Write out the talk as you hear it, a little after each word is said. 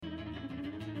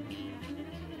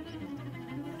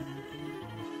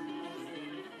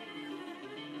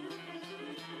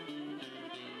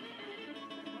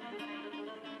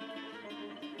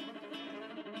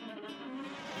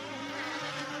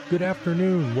Good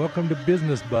afternoon. Welcome to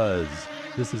Business Buzz.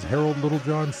 This is Harold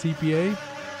Littlejohn, CPA.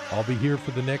 I'll be here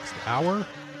for the next hour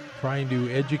trying to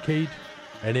educate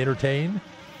and entertain.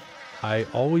 I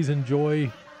always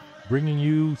enjoy bringing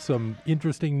you some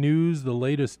interesting news, the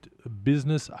latest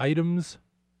business items.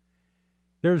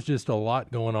 There's just a lot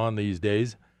going on these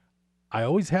days. I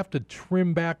always have to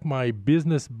trim back my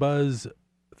Business Buzz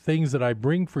things that I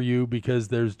bring for you because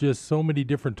there's just so many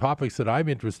different topics that I'm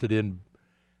interested in.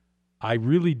 I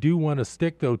really do want to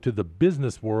stick, though, to the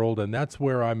business world, and that's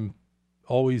where I'm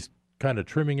always kind of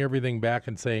trimming everything back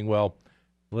and saying, well,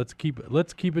 let's keep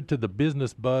it to the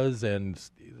business buzz and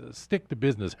stick to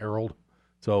business, Harold.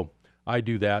 So I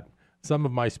do that. Some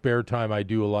of my spare time, I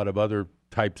do a lot of other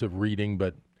types of reading,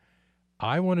 but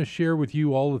I want to share with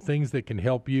you all the things that can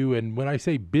help you. And when I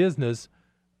say business,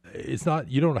 it's not,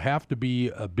 you don't have to be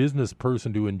a business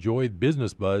person to enjoy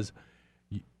Business Buzz.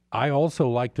 I also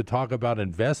like to talk about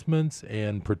investments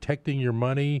and protecting your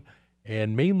money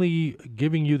and mainly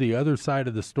giving you the other side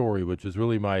of the story, which is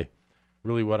really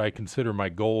what I consider my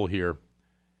goal here.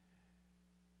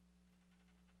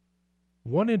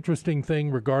 One interesting thing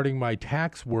regarding my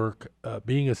tax work,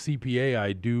 being a CPA,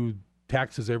 I do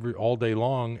taxes all day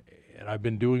long, and I've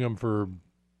been doing them for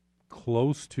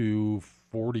close to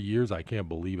 40 years. I can't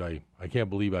believe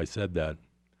I said that.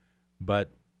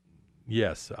 But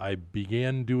yes, I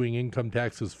began doing income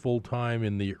taxes full time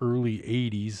in the early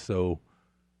 80s, so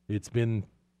it's been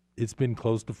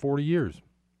close to 40 years.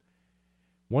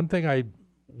 One thing I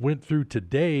went through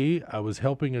today, I was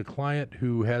helping a client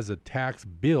who has a tax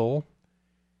bill.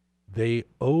 They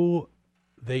owe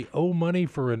money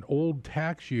for an old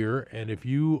tax year, and if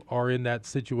you are in that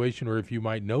situation, or if you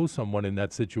might know someone in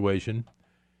that situation,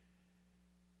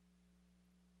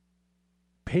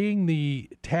 paying the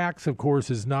tax, of course,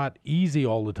 is not easy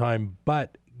all the time,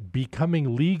 but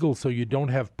becoming legal so you don't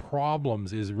have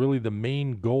problems is really the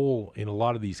main goal in a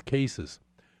lot of these cases.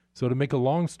 So to make a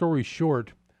long story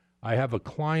short, I have a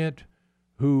client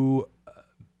who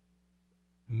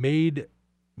made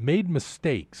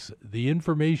mistakes. The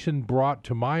information brought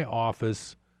to my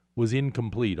office was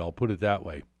incomplete, I'll put it that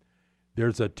way.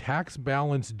 There's a tax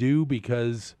balance due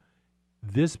because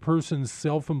this person's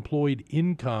self-employed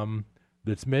income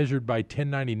that's measured by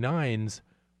 1099s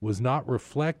was not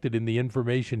reflected in the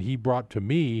information he brought to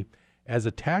me. As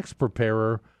a tax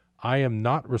preparer, I am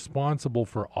not responsible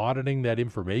for auditing that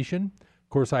information. Of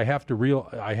course, I have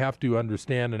to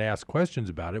understand and ask questions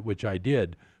about it, which I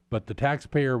did, but the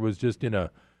taxpayer was just in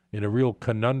a real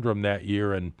conundrum that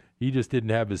year, and he just didn't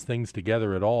have his things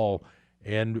together at all.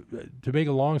 And to make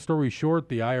a long story short,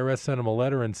 the IRS sent him a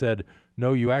letter and said,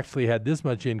 no, you actually had this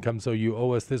much income, so you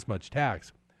owe us this much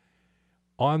tax.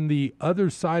 On the other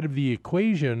side of the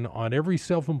equation, on every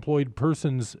self-employed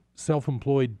person's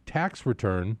self-employed tax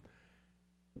return,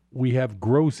 we have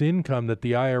gross income that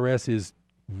the IRS is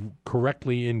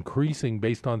correctly increasing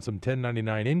based on some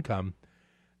 1099 income.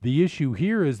 The issue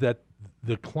here is that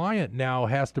the client now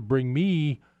has to bring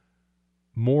me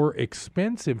more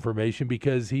expense information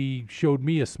because he showed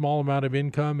me a small amount of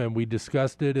income and we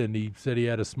discussed it, and he said he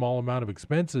had a small amount of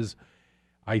expenses.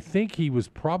 I think he was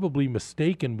probably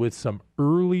mistaken with some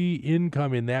early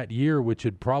income in that year, which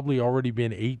had probably already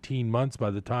been 18 months by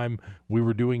the time we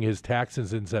were doing his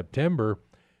taxes in September.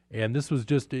 And this was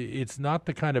it's not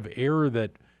the kind of error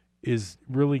that is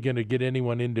really going to get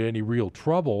anyone into any real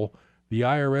trouble. The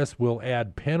IRS will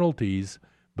add penalties,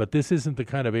 but this isn't the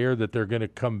kind of error that they're going to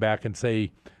come back and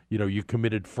say, you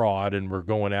committed fraud and we're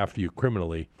going after you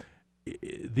criminally.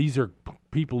 These are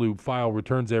people who file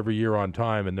returns every year on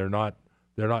time, and they're not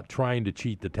trying to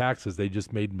cheat the taxes. They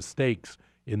just made mistakes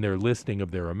in their listing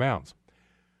of their amounts.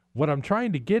 What I'm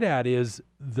trying to get at is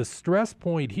the stress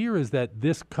point here is that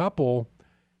this couple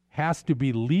has to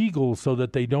be legal so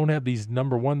that they don't have these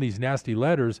nasty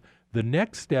letters. The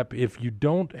next step, if you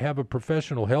don't have a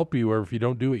professional help you, or if you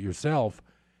don't do it yourself,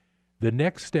 the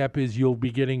next step is you'll be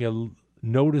getting a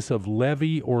notice of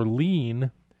levy or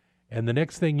lien. And the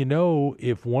next thing you know,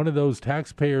 if one of those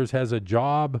taxpayers has a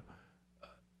job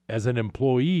as an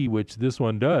employee, which this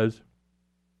one does,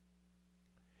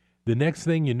 the next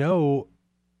thing you know,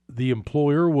 the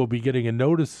employer will be getting a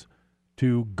notice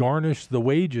to garnish the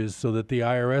wages so that the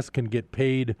IRS can get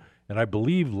paid. And I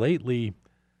believe lately,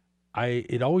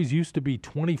 it always used to be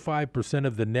 25%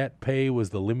 of the net pay was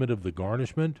the limit of the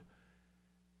garnishment.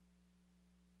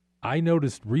 I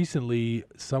noticed recently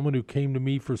someone who came to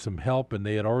me for some help, and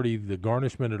the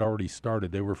garnishment had already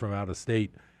started. They were from out of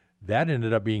state. That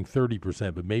ended up being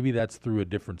 30%, but maybe that's through a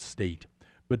different state.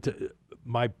 But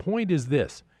my point is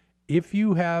this. If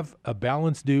you have a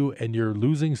balance due and you're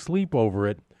losing sleep over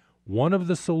it, one of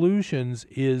the solutions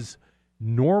is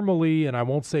Normally, and I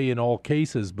won't say in all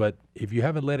cases, but if you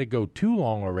haven't let it go too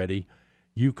long already,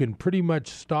 you can pretty much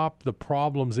stop the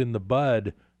problems in the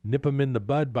bud, nip them in the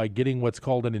bud by getting what's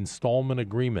called an installment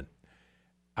agreement.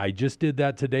 I just did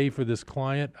that today for this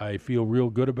client. I feel real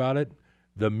good about it.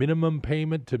 The minimum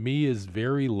payment to me is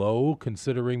very low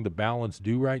considering the balance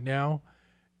due right now.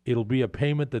 It'll be a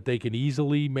payment that they can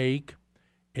easily make.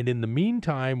 And in the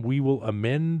meantime, we will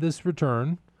amend this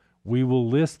return. We will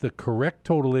list the correct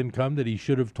total income that he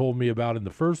should have told me about in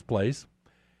the first place.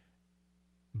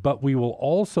 But we will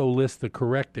also list the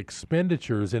correct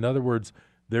expenditures. In other words,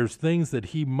 there's things that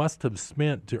he must have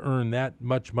spent to earn that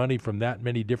much money from that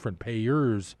many different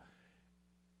payers.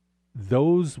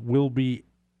 Those will be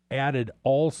added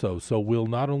also. So we'll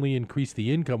not only increase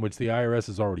the income, which the IRS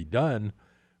has already done,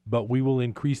 but we will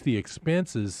increase the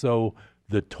expenses. So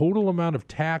the total amount of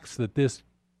tax that this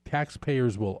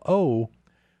taxpayers will owe,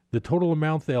 the total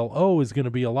amount they'll owe is going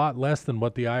to be a lot less than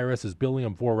what the IRS is billing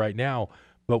them for right now.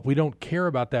 But we don't care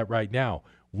about that right now.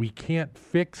 We can't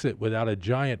fix it without a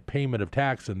giant payment of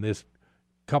tax, and this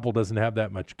couple doesn't have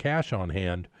that much cash on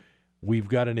hand. We've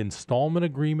got an installment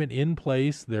agreement in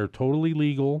place. They're totally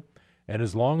legal, and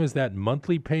as long as that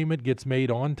monthly payment gets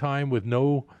made on time with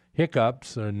no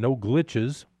hiccups or no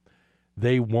glitches,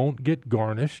 they won't get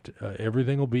garnished.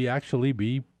 Everything will actually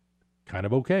be kind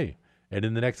of okay. And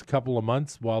in the next couple of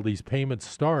months, while these payments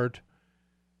start,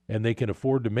 and they can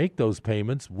afford to make those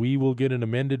payments, we will get an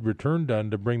amended return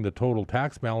done to bring the total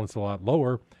tax balance a lot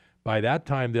lower. By that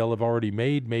time, they'll have already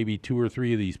made maybe 2 or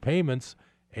 3 of these payments,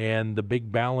 and the big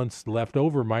balance left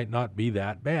over might not be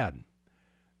that bad.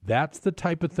 That's the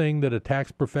type of thing that a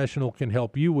tax professional can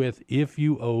help you with if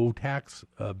you owe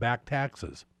back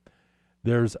taxes.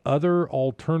 There's other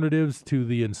alternatives to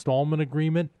the installment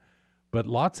agreement, but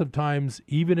lots of times,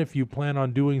 even if you plan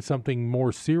on doing something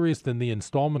more serious than the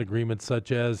installment agreement,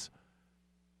 such as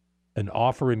an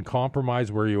offer in compromise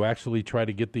where you actually try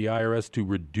to get the IRS to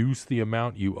reduce the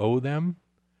amount you owe them,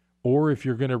 or if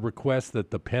you're going to request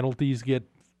that the penalties get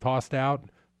tossed out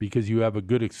because you have a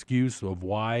good excuse of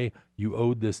why you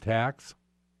owed this tax,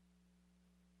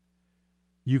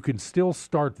 you can still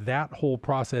start that whole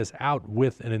process out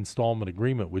with an installment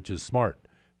agreement, which is smart.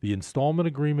 The installment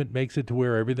agreement makes it to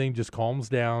where everything just calms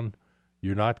down.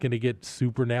 You're not going to get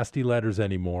super nasty letters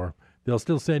anymore. They'll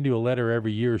still send you a letter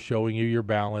every year showing you your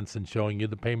balance and showing you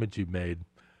the payments you've made.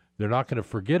 They're not going to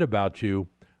forget about you,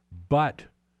 but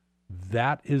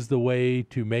that is the way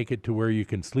to make it to where you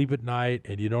can sleep at night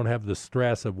and you don't have the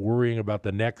stress of worrying about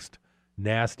the next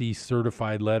nasty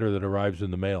certified letter that arrives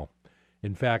in the mail.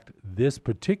 In fact, this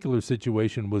particular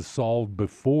situation was solved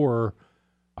before,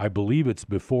 I believe it's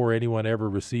before anyone ever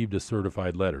received a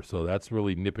certified letter. So that's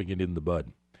really nipping it in the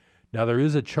bud. Now, there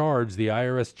is a charge. The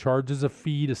IRS charges a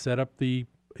fee to set up the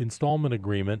installment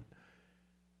agreement.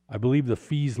 I believe the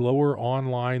fee's lower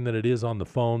online than it is on the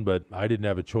phone, but I didn't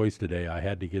have a choice today. I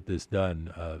had to get this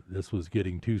done. This was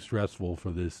getting too stressful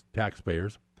for this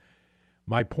taxpayers.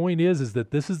 My point is that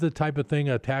this is the type of thing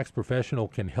a tax professional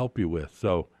can help you with.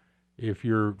 So if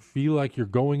you feel like you're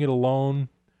going it alone,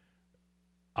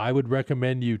 I would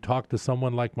recommend you talk to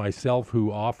someone like myself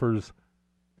who offers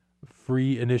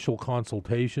free initial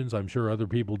consultations. I'm sure other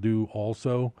people do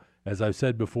also. As I've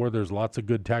said before, there's lots of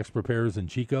good tax preparers in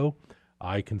Chico.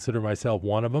 I consider myself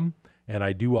one of them, and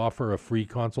I do offer a free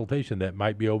consultation. That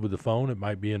might be over the phone, it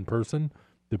might be in person,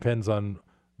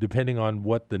 depending on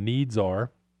what the needs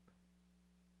are.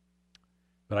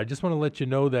 But I just want to let you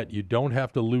know that you don't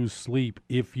have to lose sleep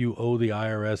if you owe the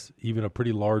IRS even a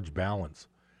pretty large balance.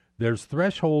 There's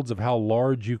thresholds of how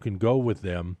large you can go with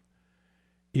them.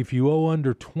 If you owe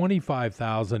under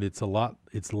 $25,000,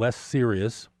 it's less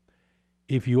serious.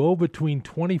 If you owe between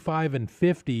 $25,000 and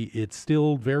 $50,000, it's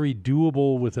still very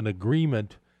doable with an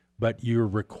agreement, but you're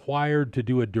required to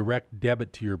do a direct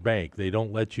debit to your bank. They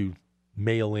don't let you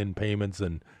mail in payments,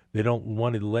 and they don't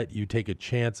want to let you take a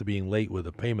chance of being late with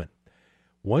a payment.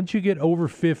 Once you get over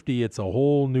 50, it's a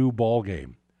whole new ball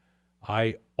game.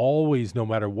 I always, no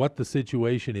matter what the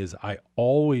situation is, I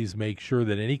always make sure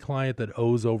that any client that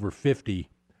owes over 50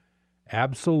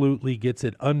 absolutely gets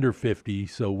it under 50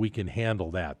 so we can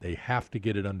handle that. They have to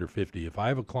get it under 50. If I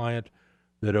have a client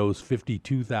that owes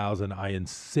 $52,000, I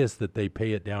insist that they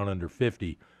pay it down under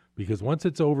 50, because once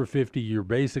it's over 50, you're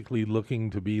basically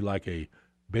looking to be like a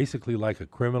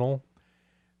criminal.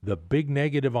 The big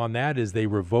negative on that is they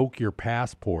revoke your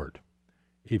passport.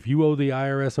 If you owe the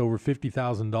IRS over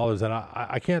 $50,000, and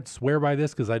I can't swear by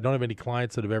this because I don't have any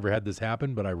clients that have ever had this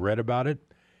happen, but I read about it.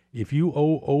 If you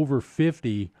owe over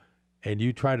 50 and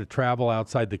you try to travel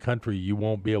outside the country, you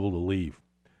won't be able to leave.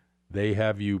 they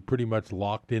have you pretty much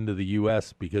locked into the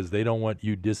U.S. because they don't want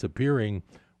you disappearing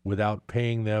without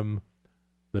paying them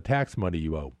the tax money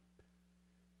you owe.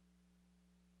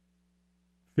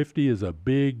 50 is a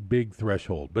big, big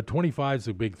threshold, but 25 is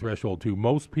a big threshold too.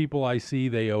 Most people I see,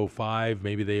 they owe 5,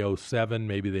 maybe they owe 7,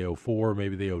 maybe they owe 4,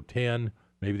 maybe they owe 10,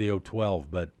 maybe they owe 12,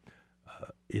 but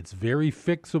it's very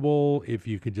fixable if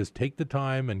you could just take the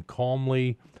time and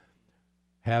calmly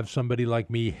have somebody like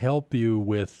me help you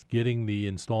with getting the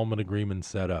installment agreement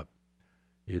set up.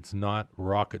 It's not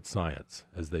rocket science,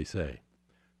 as they say.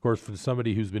 Of course, for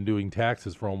somebody who's been doing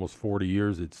taxes for almost 40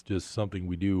 years, it's just something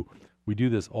we do. We do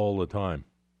this all the time.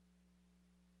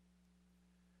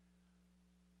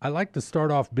 I like to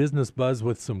start off Business Buzz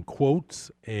with some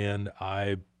quotes, and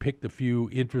I picked a few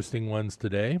interesting ones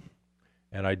today.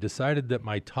 And I decided that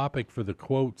my topic for the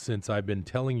quote, since I've been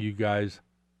telling you guys,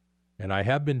 and I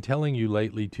have been telling you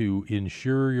lately to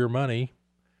insure your money.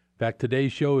 In fact,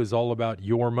 today's show is all about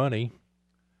your money.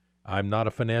 I'm not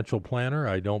a financial planner.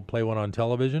 I don't play one on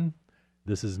television.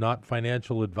 This is not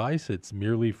financial advice. It's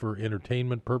merely for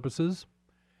entertainment purposes.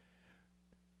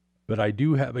 But I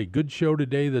do have a good show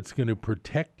today that's going to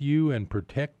protect you and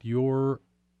protect your,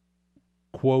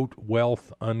 quote,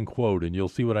 wealth, unquote. And you'll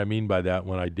see what I mean by that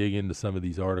when I dig into some of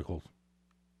these articles.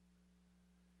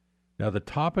 Now, the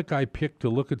topic I picked to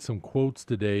look at some quotes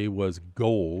today was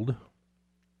gold.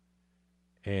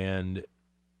 And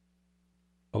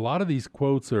a lot of these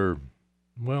quotes are,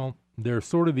 well, they're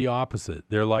sort of the opposite.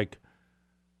 They're like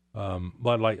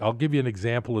I'll give you an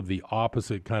example of the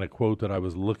opposite kind of quote that I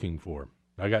was looking for.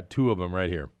 I got two of them right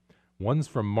here. One's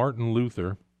from Martin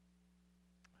Luther.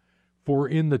 For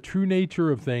in the true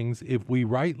nature of things, if we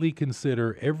rightly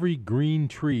consider, every green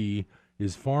tree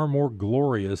is far more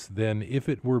glorious than if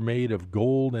it were made of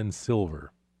gold and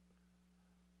silver.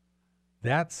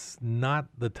 That's not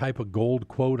the type of gold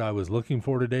quote I was looking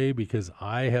for today, because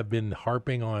I have been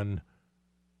harping on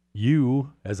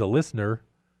you as a listener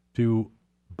to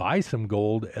buy some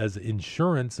gold as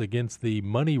insurance against the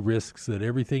money risks that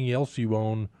everything else you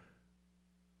own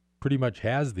pretty much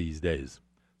has these days.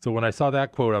 So when I saw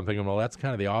that quote, I'm thinking, well, that's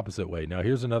kind of the opposite way. Now,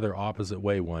 here's another opposite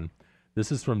way one.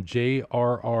 This is from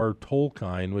J.R.R.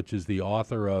 Tolkien, which is the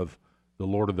author of The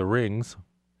Lord of the Rings.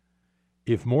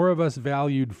 If more of us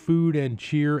valued food and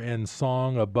cheer and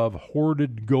song above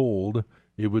hoarded gold,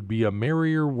 it would be a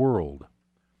merrier world.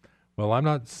 Well, I'm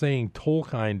not saying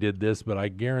Tolkien did this, but I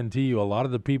guarantee you a lot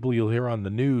of the people you'll hear on the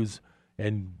news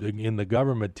and in the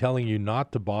government telling you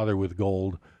not to bother with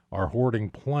gold are hoarding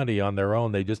plenty on their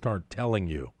own. They just aren't telling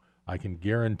you. I can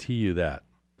guarantee you that.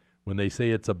 When they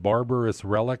say it's a barbarous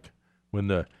relic, when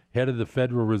the head of the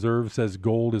Federal Reserve says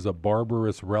gold is a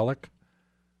barbarous relic,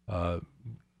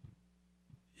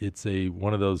 it's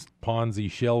one of those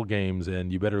Ponzi shell games,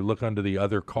 and you better look under the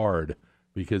other card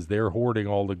because they're hoarding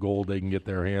all the gold they can get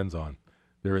their hands on.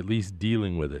 They're at least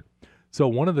dealing with it. So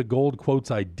one of the gold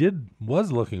quotes I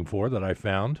was looking for that I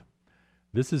found,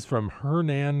 this is from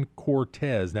Hernan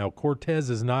Cortez. Now, Cortez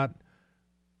is not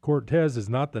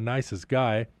the nicest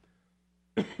guy.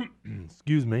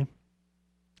 Excuse me.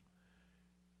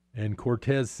 And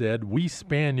Cortez said, "We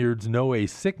Spaniards know a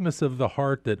sickness of the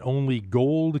heart that only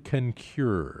gold can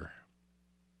cure."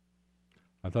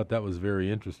 I thought that was very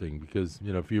interesting because,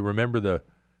 if you remember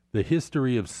the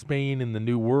history of Spain in the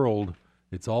New World,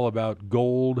 it's all about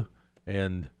gold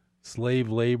and slave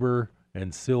labor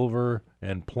and silver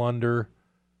and plunder.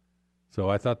 So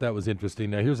I thought that was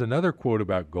interesting. Now, here's another quote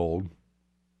about gold,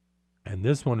 and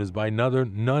this one is by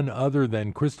none other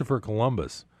than Christopher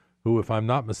Columbus, who, if I'm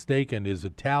not mistaken, is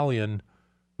Italian,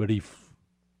 but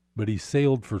he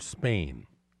sailed for Spain.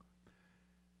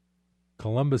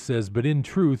 Columbus says, "But in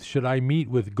truth, should I meet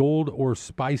with gold or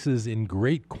spices in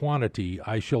great quantity,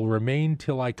 I shall remain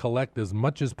till I collect as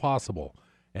much as possible,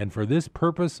 and for this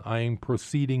purpose I am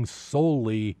proceeding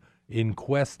solely in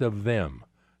quest of them."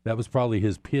 That was probably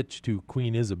his pitch to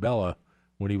Queen Isabella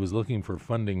when he was looking for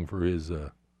funding for his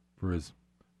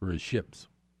ships.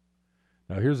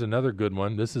 Now, here's another good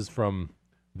one. This is from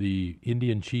the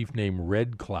Indian chief named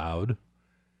Red Cloud.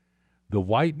 "The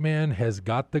white man has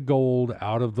got the gold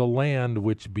out of the land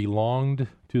which belonged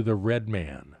to the red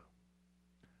man."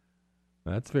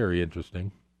 That's very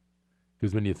interesting,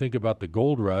 because when you think about the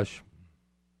gold rush,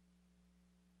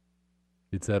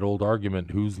 it's that old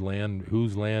argument, whose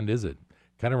land is it?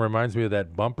 Kind of reminds me of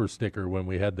that bumper sticker when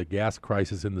we had the gas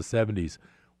crisis in the 70s.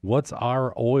 What's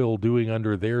our oil doing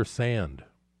under their sand?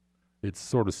 It's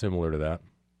sort of similar to that.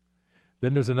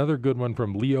 Then there's another good one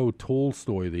from Leo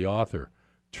Tolstoy, the author.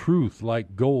 "Truth,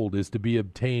 like gold, is to be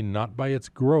obtained not by its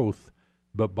growth,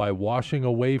 but by washing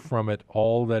away from it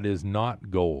all that is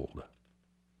not gold."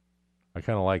 I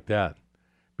kind of like that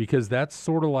because that's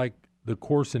sort of like the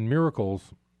Course in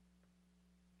Miracles.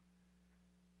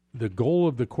 The goal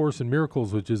of the Course in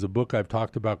Miracles, which is a book I've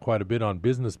talked about quite a bit on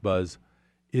Business Buzz,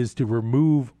 is to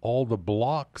remove all the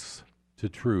blocks to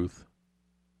truth,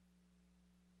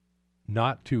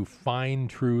 not to find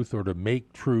truth or to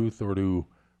make truth or to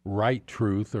write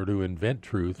truth or to invent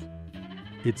truth.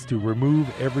 It's to remove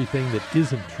everything that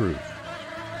isn't truth.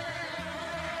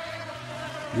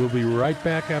 We'll be right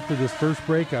back after this first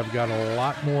break. I've got a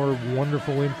lot more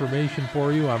wonderful information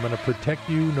for you. I'm going to protect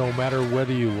you no matter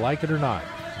whether you like it or not.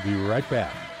 Be right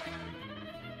back.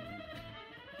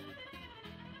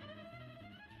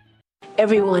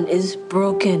 Everyone is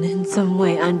broken in some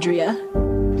way, Andrea.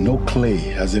 No clay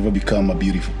has ever become a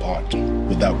beautiful pot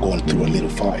without going through a little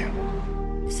fire.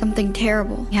 Something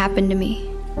terrible happened to me.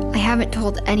 I haven't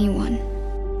told anyone.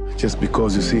 Just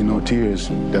because you see no tears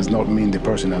does not mean the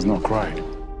person has not cried.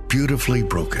 Beautifully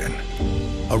Broken.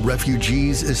 A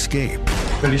refugee's escape.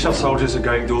 Militia soldiers are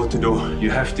going door to door.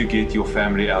 You have to get your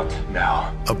family out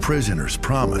now. A prisoner's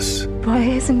promise. Why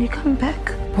isn't he coming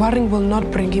back? Waring will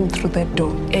not bring him through that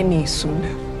door any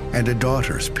sooner. And a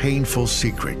daughter's painful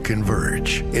secret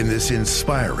converge in this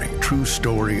inspiring true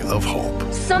story of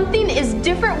hope. Something is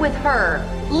different with her.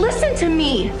 Listen to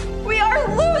me. We are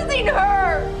losing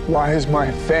her. Why is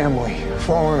my family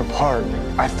falling apart?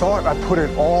 I thought I put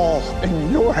it all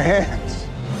in your hands.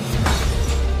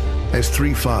 As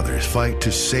three fathers fight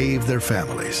to save their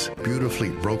families.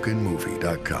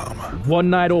 BeautifullyBrokenMovie.com. One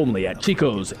night only at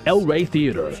Chico's El Rey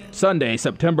Theater. Sunday,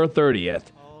 September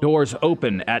 30th. Doors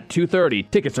open at 2:30.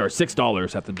 Tickets are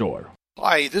 $6 at the door.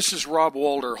 Hi, this is Rob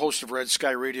Walter, host of Red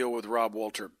Sky Radio with Rob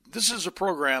Walter. This is a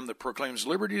program that proclaims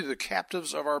liberty to the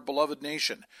captives of our beloved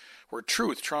nation, where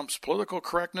truth trumps political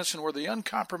correctness and where the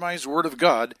uncompromised Word of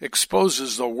God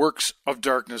exposes the works of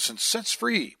darkness and sets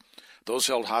free those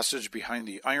held hostage behind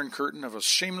the iron curtain of a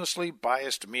shamelessly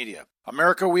biased media.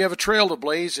 America, we have a trail to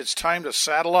blaze. It's time to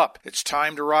saddle up. It's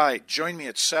time to ride. Join me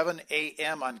at 7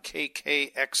 a.m. on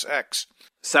KKXX.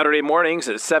 Saturday mornings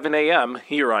at 7 a.m.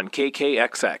 here on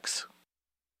KKXX.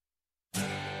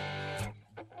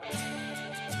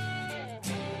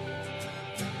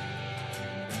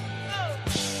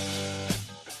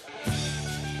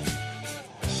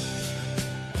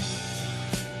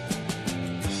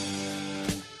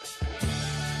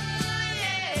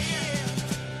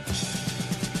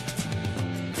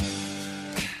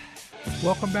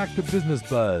 Welcome back to Business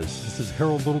Buzz. This is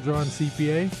Harold Littlejohn,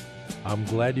 CPA. I'm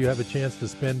glad you have a chance to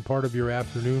spend part of your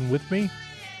afternoon with me.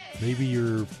 Maybe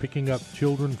you're picking up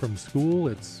children from school.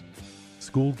 It's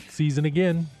school season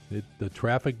again. The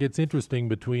traffic gets interesting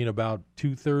between about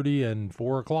 2:30 and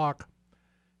 4 o'clock.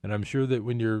 And I'm sure that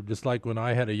when you're, just like when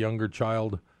I had a younger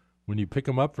child, when you pick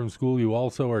them up from school, you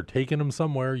also are taking them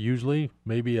somewhere, usually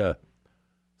maybe a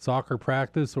soccer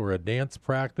practice or a dance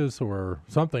practice or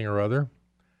something or other.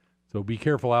 So be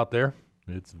careful out there.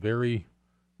 It's very,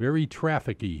 very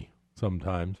traffic-y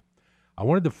sometimes. I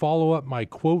wanted to follow up my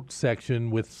quote section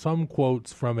with some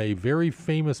quotes from a very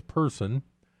famous person.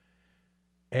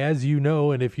 As you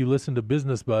know, and if you listen to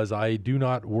Business Buzz, I do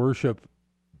not worship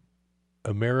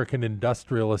American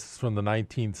industrialists from the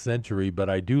 19th century, but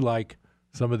I do like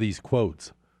some of these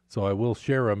quotes. So I will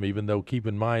share them, even though, keep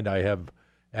in mind, I have,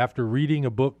 after reading a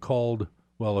book called,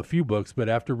 well, a few books, but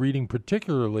after reading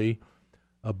particularly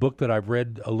a book that I've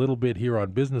read a little bit here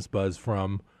on Business Buzz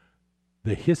from,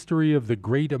 The History of the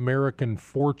Great American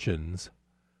Fortunes.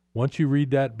 Once you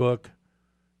read that book,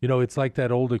 you know, it's like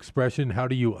that old expression, how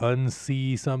do you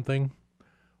unsee something?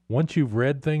 Once you've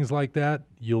read things like that,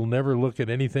 you'll never look at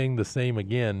anything the same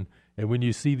again. And when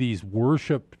you see these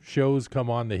worship shows come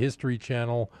on the History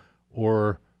Channel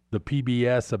or the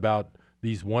PBS about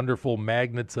these wonderful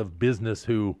magnates of business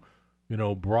who, you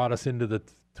know, brought us into the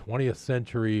 20th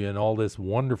century and all this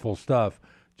wonderful stuff,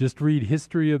 just read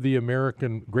History of the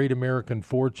Great American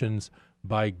Fortunes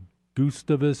by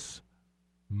Gustavus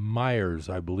Myers,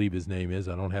 I believe his name is.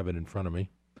 I don't have it in front of me.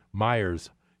 Myers.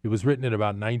 It was written in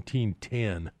about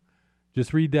 1910.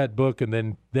 Just read that book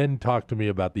and then talk to me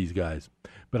about these guys.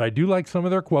 But I do like some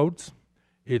of their quotes.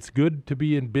 It's good to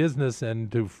be in business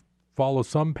and to follow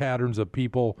some patterns of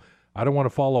people. I don't want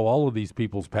to follow all of these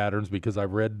people's patterns because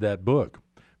I've read that book.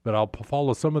 But I'll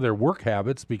follow some of their work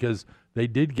habits because they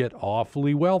did get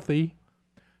awfully wealthy.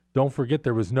 Don't forget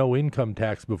there was no income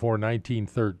tax before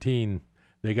 1913.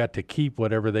 They got to keep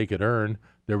whatever they could earn.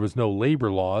 There was no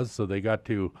labor laws, so they got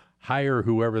to hire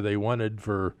whoever they wanted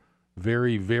for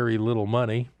very, very little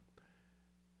money.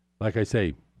 Like I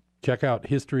say, check out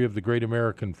History of the Great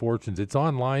American Fortunes. It's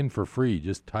online for free.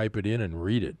 Just type it in and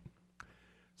read it.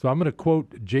 So I'm going to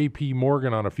quote J.P.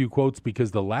 Morgan on a few quotes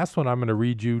because the last one I'm going to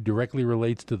read you directly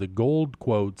relates to the gold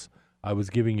quotes I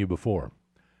was giving you before.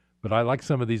 But I like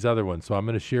some of these other ones, so I'm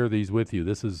going to share these with you.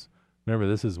 This is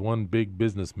one big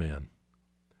businessman.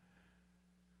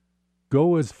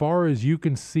 Go as far as you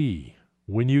can see.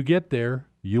 When you get there,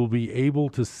 you'll be able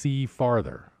to see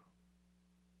farther.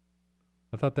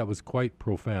 I thought that was quite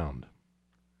profound.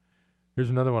 Here's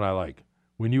another one I like.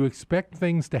 When you expect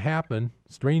things to happen,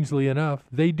 strangely enough,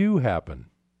 they do happen.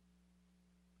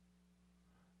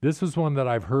 This was one that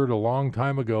I've heard a long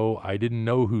time ago. I didn't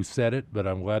know who said it, but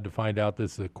I'm glad to find out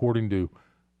this according to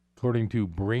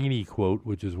Brainy Quote,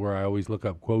 which is where I always look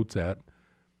up quotes at.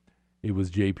 It was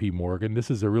J.P. Morgan.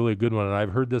 This is a really good one, and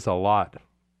I've heard this a lot.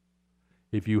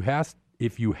 If you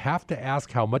have to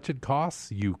ask how much it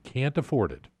costs, you can't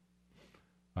afford it.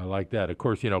 I like that. Of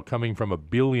course, coming from a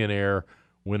billionaire,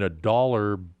 when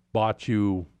 $1 bought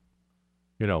you,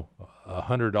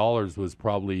 $100 was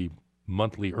probably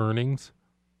monthly earnings.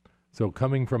 So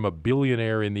coming from a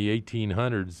billionaire in the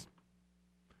 1800s,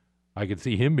 I could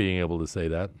see him being able to say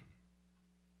that.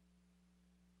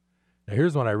 Now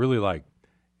here's one I really like.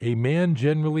 A man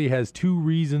generally has two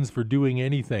reasons for doing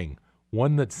anything.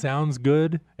 One that sounds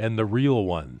good and the real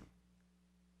one.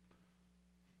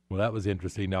 Well, that was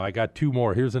interesting. Now I got two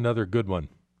more. Here's another good one.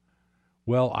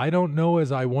 Well, I don't know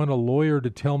as I want a lawyer to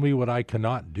tell me what I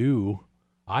cannot do.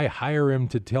 I hire him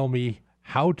to tell me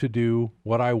how to do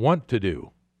what I want to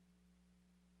do.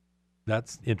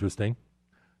 That's interesting.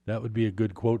 That would be a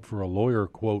good quote for a lawyer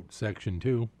quote section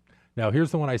too. Now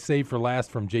here's the one I saved for last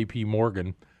from J.P.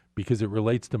 Morgan because it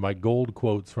relates to my gold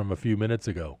quotes from a few minutes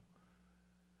ago.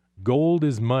 Gold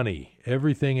is money.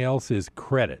 Everything else is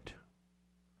credit.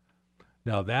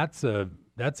 Now that's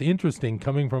interesting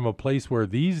coming from a place where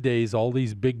these days all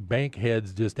these big bank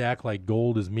heads just act like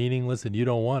gold is meaningless and you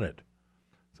don't want it.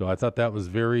 So I thought that was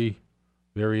very,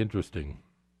 very interesting.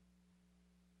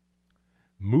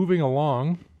 Moving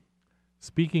along,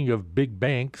 speaking of big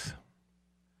banks,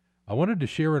 I wanted to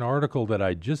share an article that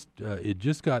it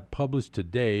just got published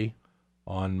today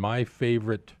on my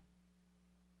favorite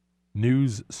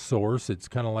news source. It's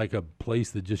kind of like a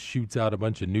place that just shoots out a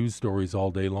bunch of news stories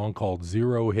all day long called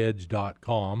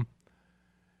ZeroHedge.com.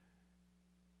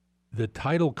 The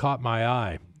title caught my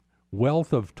eye.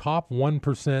 Wealth of top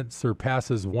 1%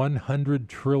 surpasses $100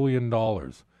 trillion,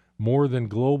 more than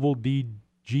global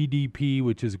GDP,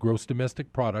 which is gross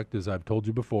domestic product, as I've told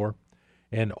you before,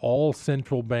 and all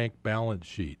central bank balance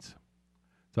sheets.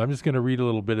 So I'm just going to read a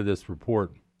little bit of this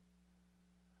report.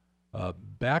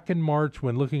 Back in March,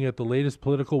 when looking at the latest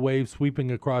political wave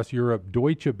sweeping across Europe,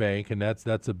 Deutsche Bank, and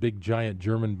that's a big giant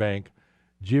German bank,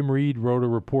 Jim Reed wrote a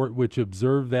report which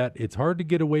observed that it's hard to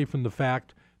get away from the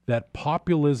fact that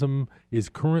populism is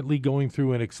currently going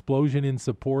through an explosion in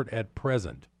support at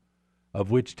present, of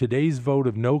which today's vote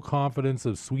of no confidence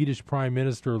of Swedish Prime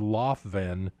Minister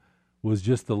Löfven was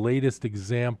just the latest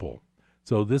example.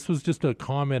 So this was just a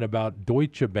comment about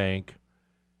Deutsche Bank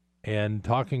and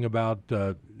talking about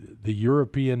the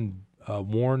European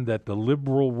warned that the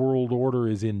liberal world order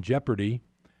is in jeopardy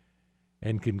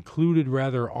and concluded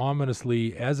rather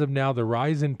ominously, as of now, the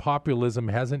rise in populism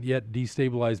hasn't yet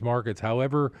destabilized markets.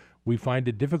 However, we find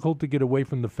it difficult to get away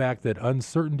from the fact that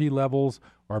uncertainty levels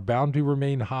are bound to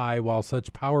remain high while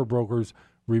such power brokers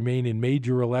remain in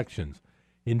major elections.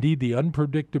 Indeed, the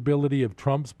unpredictability of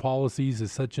Trump's policies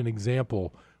is such an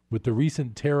example, with the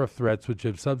recent tariff threats which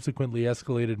have subsequently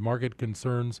escalated market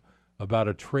concerns about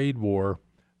a trade war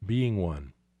being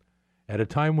one. At a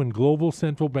time when global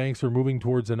central banks are moving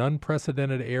towards an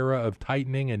unprecedented era of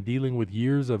tightening and dealing with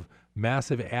years of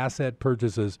massive asset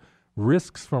purchases,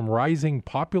 risks from rising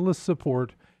populist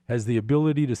support has the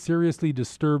ability to seriously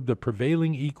disturb the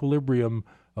prevailing equilibrium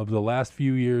of the last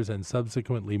few years and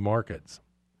subsequently markets.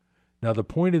 Now, the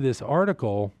point of this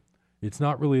article, it's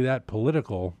not really that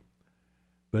political,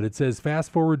 but it says,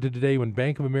 fast forward to today when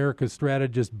Bank of America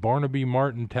strategist Barnaby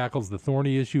Martin tackles the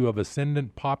thorny issue of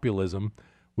ascendant populism,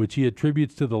 which he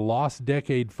attributes to the lost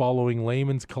decade following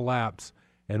Lehman's collapse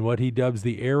and what he dubs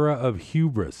the era of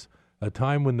hubris, a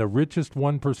time when the richest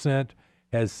 1%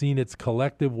 has seen its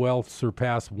collective wealth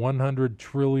surpass $100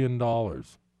 trillion.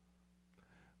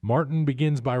 Martin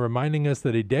begins by reminding us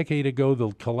that a decade ago,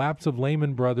 the collapse of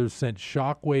Lehman Brothers sent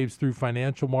shockwaves through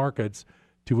financial markets,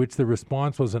 to which the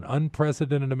response was an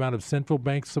unprecedented amount of central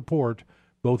bank support,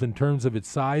 both in terms of its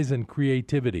size and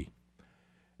creativity.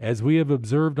 As we have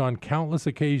observed on countless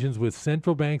occasions with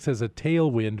central banks as a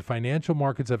tailwind, financial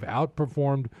markets have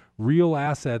outperformed real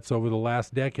assets over the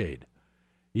last decade.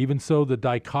 Even so, the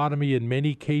dichotomy in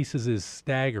many cases is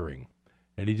staggering.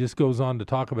 And he just goes on to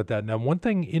talk about that. Now, one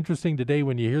thing interesting today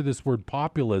when you hear this word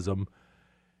populism,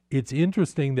 it's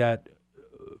interesting that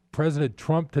President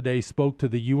Trump today spoke to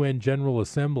the UN General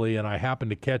Assembly, and I happened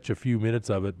to catch a few minutes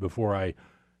of it before I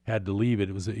had to leave it.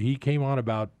 He came on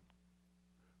about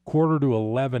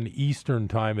 11:15 Eastern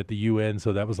time at the UN,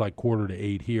 so that was like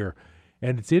 7:45 here.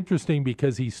 And it's interesting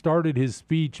because he started his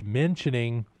speech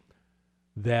mentioning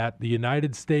that the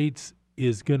United States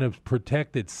is going to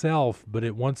protect itself, but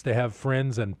it wants to have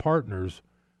friends and partners,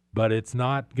 but it's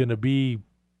not going to be,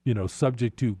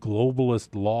 subject to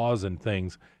globalist laws and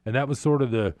things. And that was sort of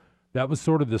the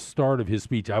start of his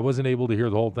speech. I wasn't able to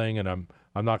hear the whole thing, and I'm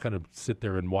not going to sit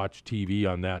there and watch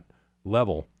TV on that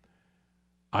level.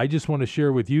 I just want to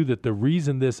share with you that the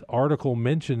reason this article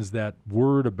mentions that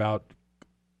word about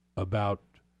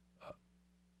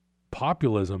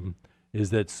populism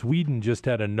is that Sweden just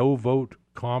had a no vote of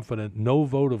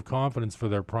confidence for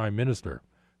their prime minister.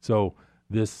 So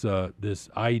this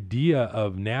idea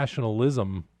of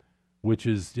nationalism, which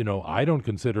is, I don't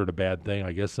consider it a bad thing.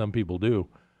 I guess some people do.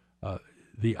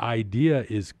 The idea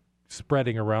is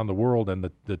spreading around the world, and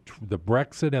the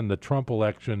Brexit and the Trump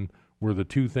election were the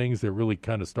two things that really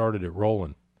kind of started it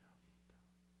rolling.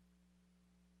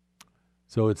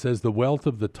 So it says the wealth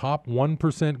of the top 1%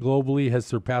 globally has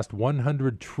surpassed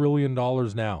 $100 trillion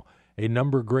now, a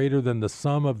number greater than the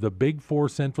sum of the big four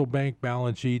central bank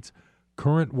balance sheets,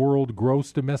 current world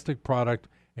gross domestic product,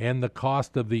 and the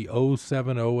cost of the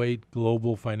 07-08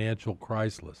 global financial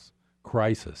crisis.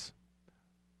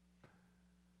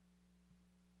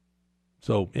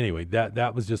 So anyway,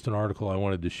 that was just an article I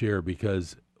wanted to share,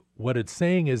 because what it's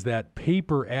saying is that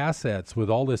paper assets, with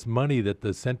all this money that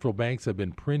the central banks have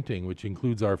been printing, which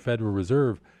includes our Federal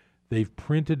Reserve, they've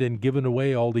printed and given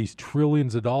away all these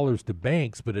trillions of dollars to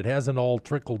banks, but it hasn't all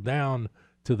trickled down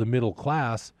to the middle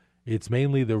class. It's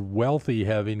mainly the wealthy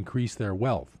have increased their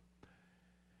wealth.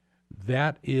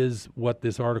 That is what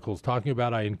this article is talking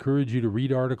about. I encourage you to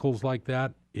read articles like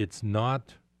that. It's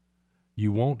not,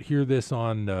 you won't hear this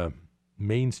on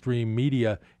mainstream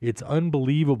media. It's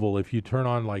unbelievable if you turn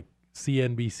on like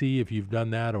CNBC, if you've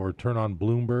done that, or turn on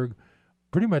Bloomberg.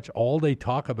 Pretty much all they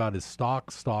talk about is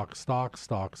stocks. That's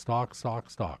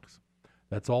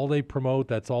all they promote.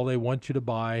 That's all they want you to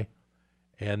buy.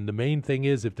 And the main thing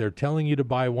is, if they're telling you to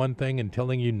buy one thing and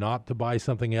telling you not to buy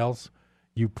something else,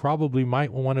 you probably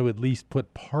might want to at least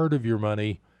put part of your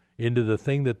money into the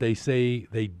thing that they say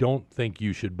they don't think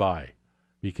you should buy.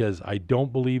 Because I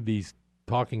don't believe these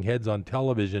talking heads on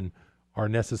television are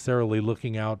necessarily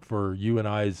looking out for you and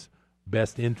I's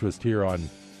best interest here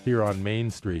on Main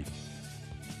Street.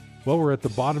 Well, we're at the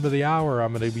bottom of the hour.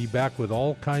 I'm going to be back with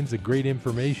all kinds of great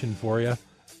information for you.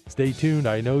 Stay tuned.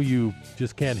 I know you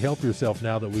just can't help yourself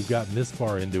now that we've gotten this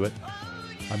far into it.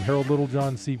 I'm Harold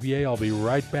Littlejohn, CPA. I'll be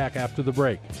right back after the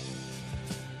break.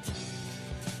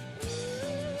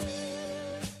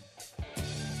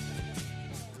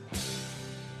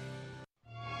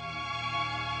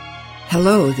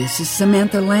 Hello, this is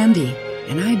Samantha Landy,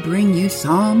 and I bring you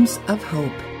Psalms of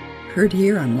Hope. Heard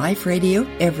here on Life Radio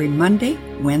every Monday,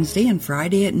 Wednesday, and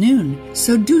Friday at noon.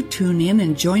 So do tune in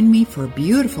and join me for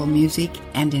beautiful music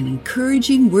and an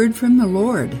encouraging word from the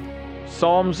Lord.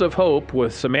 Psalms of Hope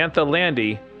with Samantha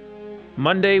Landy,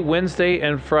 Monday, Wednesday,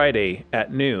 and Friday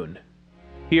at noon,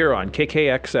 here on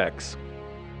KKXX.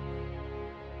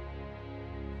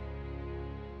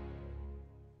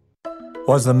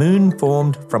 Was the moon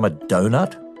formed from a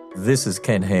donut? This is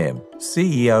Ken Ham,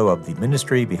 CEO of the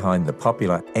ministry behind the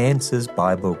popular Answers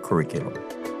Bible curriculum.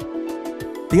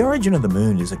 The origin of the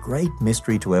moon is a great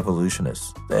mystery to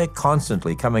evolutionists. They're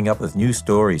constantly coming up with new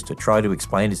stories to try to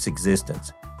explain its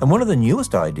existence. And one of the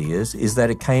newest ideas is that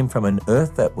it came from an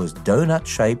Earth that was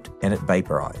donut-shaped and it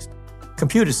vaporized.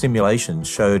 Computer simulations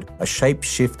showed a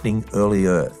shape-shifting early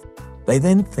Earth. They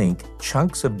then think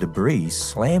chunks of debris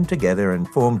slammed together and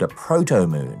formed a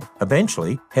proto-moon.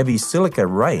 Eventually, heavy silica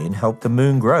rain helped the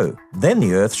moon grow. Then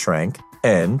the Earth shrank,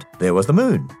 and there was the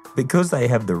moon. Because they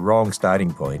have the wrong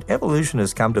starting point,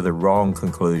 evolutionists come to the wrong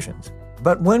conclusions.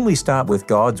 But when we start with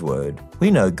God's Word, we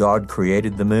know God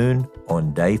created the moon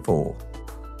on day 4.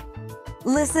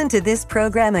 Listen to this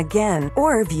program again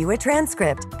or view a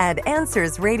transcript at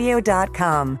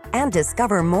AnswersRadio.com and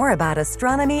discover more about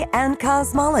astronomy and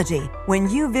cosmology when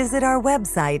you visit our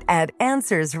website at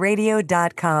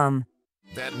AnswersRadio.com.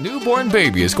 That newborn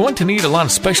baby is going to need a lot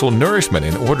of special nourishment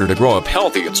in order to grow up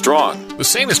healthy and strong. The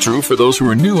same is true for those who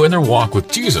are new in their walk with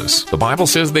Jesus. The Bible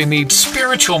says they need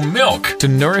spiritual milk to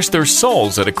nourish their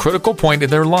souls at a critical point in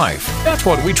their life. That's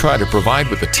what we try to provide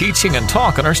with the teaching and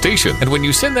talk on our station. And when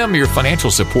you send them your financial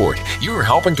support, you are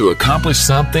helping to accomplish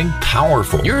something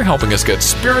powerful. You're helping us get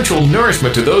spiritual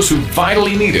nourishment to those who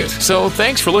vitally need it. So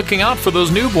thanks for looking out for those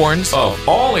newborns of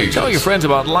all ages. Tell your friends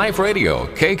about Life Radio,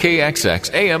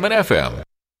 KKXX, AM and FM.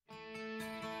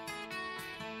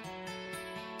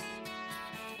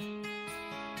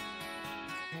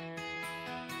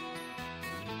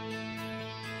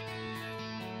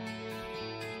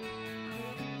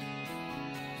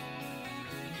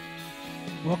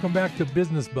 Welcome back to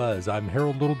Business Buzz. I'm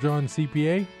Harold Littlejohn,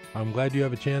 CPA. I'm glad you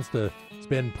have a chance to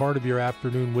spend part of your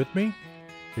afternoon with me.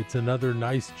 It's another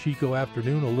nice Chico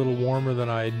afternoon, a little warmer than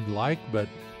I'd like, but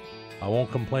I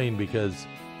won't complain because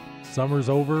summer's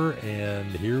over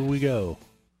and here we go,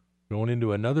 going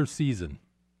into another season.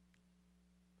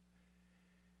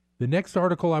 The next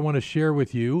article I want to share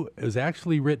with you is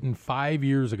actually written 5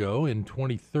 years ago in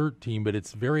 2013, but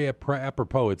it's very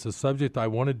apropos. It's a subject I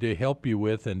wanted to help you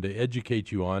with and to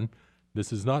educate you on.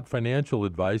 This is not financial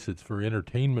advice. It's for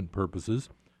entertainment purposes.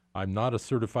 I'm not a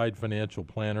certified financial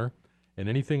planner, and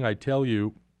anything I tell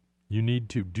you, you need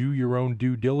to do your own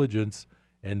due diligence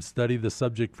and study the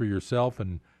subject for yourself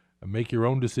and make your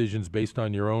own decisions based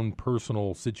on your own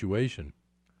personal situation.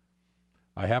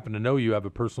 I happen to know you have a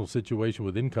personal situation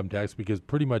with income tax because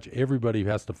pretty much everybody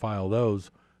has to file those.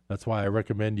 That's why I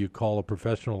recommend you call a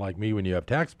professional like me when you have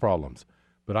tax problems.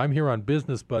 But I'm here on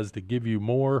Business Buzz to give you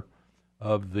more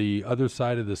of the other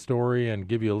side of the story and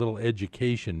give you a little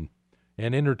education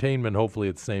and entertainment, hopefully,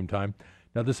 at the same time.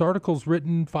 Now, this article's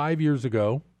written 5 years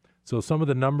ago, so some of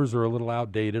the numbers are a little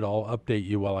outdated. I'll update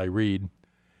you while I read.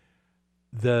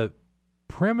 The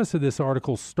premise of this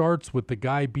article starts with the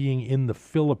guy being in the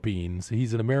Philippines.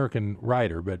 He's an American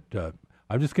writer, but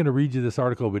I'm just going to read you this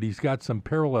article, but he's got some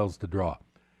parallels to draw.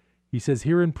 He says,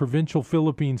 here in provincial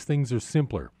Philippines, things are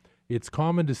simpler. It's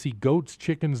common to see goats,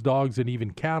 chickens, dogs, and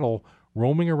even cattle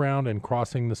roaming around and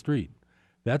crossing the street.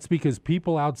 That's because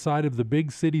people outside of the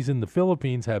big cities in the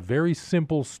Philippines have very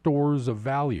simple stores of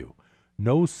value.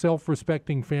 No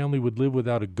self-respecting family would live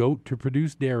without a goat to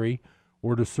produce dairy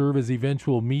or to serve as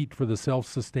eventual meat for the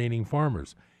self-sustaining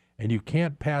farmers. And you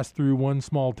can't pass through one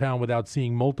small town without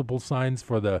seeing multiple signs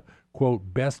for the,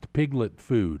 quote, best piglet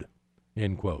food,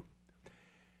 end quote.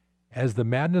 As the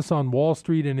madness on Wall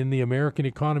Street and in the American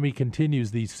economy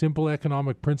continues, these simple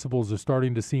economic principles are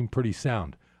starting to seem pretty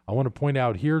sound. I want to point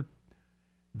out here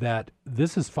that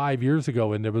this is 5 years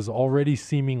ago, and there was already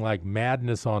seeming like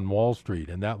madness on Wall Street,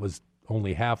 and that was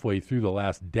only halfway through the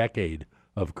last decade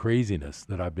of craziness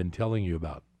that I've been telling you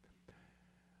about.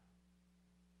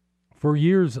 For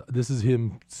years, this is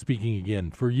him speaking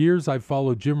again. For years, I've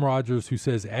followed Jim Rogers, who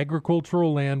says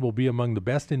agricultural land will be among the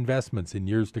best investments in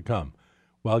years to come.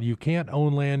 While you can't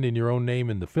own land in your own name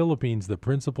in the Philippines, the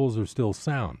principles are still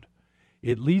sound.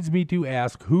 It leads me to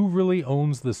ask, who really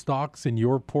owns the stocks in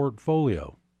your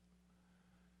portfolio?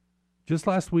 Just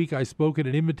last week, I spoke at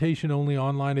an invitation-only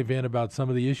online event about some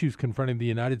of the issues confronting the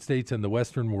United States and the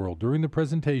Western world. During the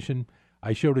presentation,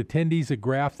 I showed attendees a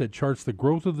graph that charts the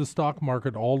growth of the stock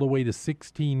market all the way to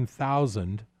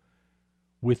 16,000,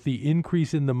 with the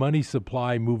increase in the money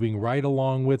supply moving right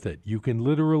along with it. You can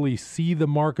literally see the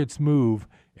markets move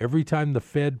every time the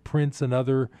Fed prints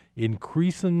another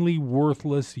increasingly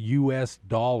worthless U.S.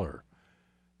 dollar.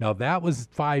 Now, that was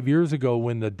 5 years ago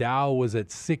when the Dow was at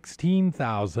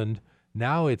 16,000.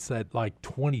 Now it's at like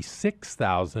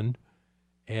 26,000,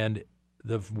 and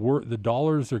the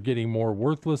dollars are getting more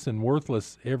worthless and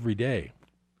worthless every day.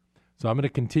 So I'm going to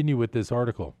continue with this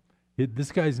article.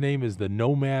 This guy's name is the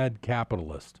Nomad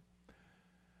Capitalist.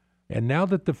 And now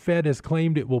that the Fed has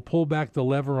claimed it will pull back the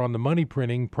lever on the money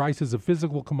printing, prices of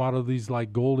physical commodities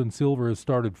like gold and silver have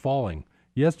started falling.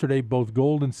 Yesterday, both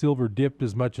gold and silver dipped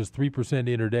as much as 3%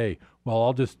 intraday. Well,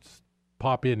 I'll just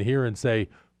pop in here and say,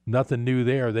 nothing new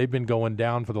there. They've been going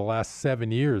down for the last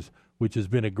 7 years, which has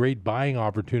been a great buying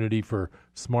opportunity for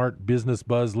smart Business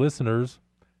Buzz listeners.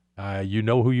 You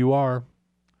know who you are.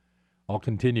 I'll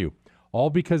continue. All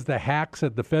because the hacks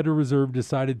at the Federal Reserve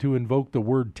decided to invoke the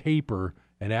word taper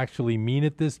and actually mean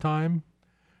it this time.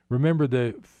 Remember,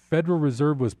 the Federal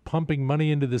Reserve was pumping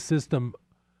money into the system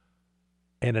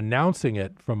and announcing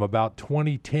it from about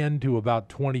 2010 to about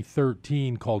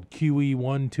 2013, called QE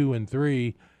 1, 2, and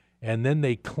 3, and then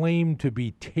they claimed to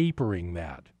be tapering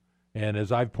that. And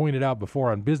as I've pointed out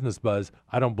before on Business Buzz,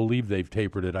 I don't believe they've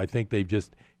tapered it. I think they've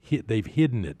just they've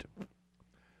hidden it.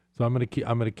 So I'm going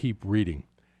to keep reading.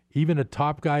 Even a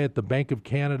top guy at the Bank of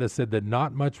Canada said that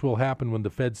not much will happen when the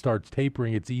Fed starts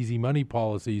tapering its easy money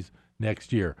policies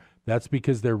next year. That's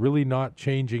because they're really not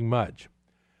changing much.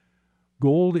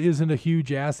 Gold isn't a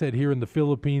huge asset here in the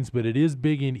Philippines, but it is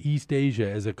big in East Asia.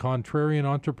 As a contrarian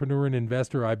entrepreneur and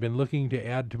investor, I've been looking to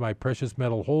add to my precious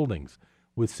metal holdings.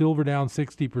 With silver down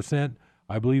 60%,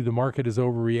 I believe the market has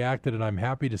overreacted, and I'm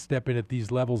happy to step in at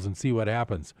these levels and see what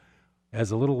happens. As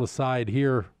a little aside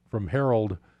here from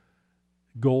Harold,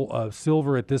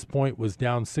 silver at this point was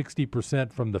down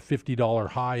 60% from the $50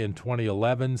 high in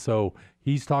 2011. So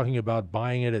he's talking about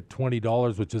buying it at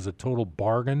 $20, which is a total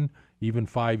bargain even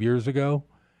 5 years ago.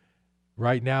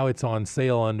 Right now it's on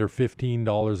sale under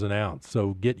 $15 an ounce.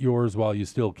 So get yours while you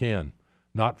still can.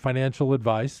 Not financial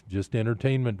advice, just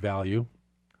entertainment value.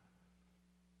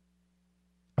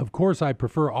 Of course, I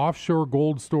prefer offshore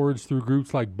gold storage through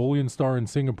groups like Bullion Star in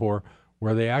Singapore,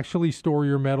 where they actually store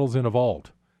your metals in a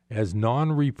vault as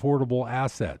non-reportable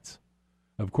assets.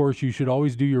 Of course, you should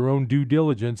always do your own due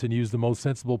diligence and use the most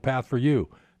sensible path for you.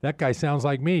 That guy sounds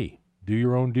like me. Do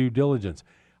your own due diligence.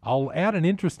 I'll add an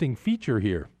interesting feature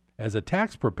here. As a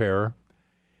tax preparer,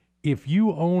 if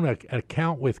you own an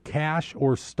account with cash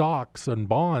or stocks and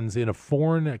bonds in a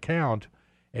foreign account,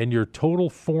 and your total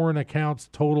foreign accounts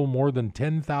total more than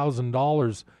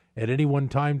 $10,000 at any one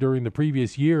time during the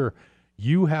previous year,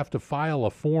 you have to file a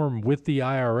form with the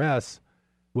IRS.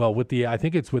 Well, I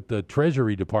think it's with the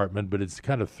Treasury Department, but it's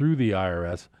kind of through the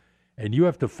IRS. And you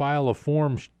have to file a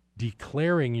form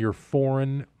declaring your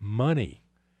foreign money.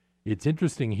 It's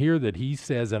interesting here that he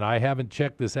says, and I haven't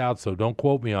checked this out, so don't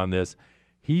quote me on this.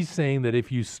 He's saying that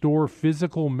if you store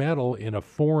physical metal in a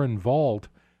foreign vault,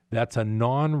 that's a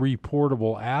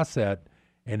non-reportable asset,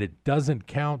 and it doesn't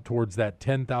count towards that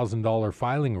 $10,000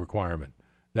 filing requirement.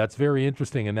 That's very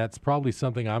interesting, and that's probably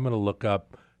something I'm going to look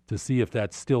up to see if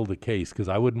that's still the case, because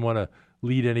I wouldn't want to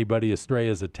lead anybody astray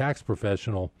as a tax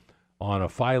professional on a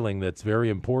filing that's very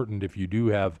important if you do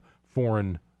have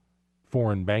foreign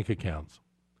bank accounts.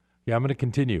 Yeah, I'm going to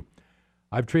continue.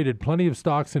 I've traded plenty of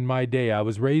stocks in my day. I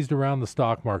was raised around the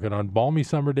stock market. On balmy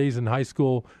summer days in high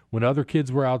school, when other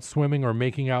kids were out swimming or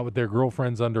making out with their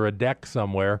girlfriends under a deck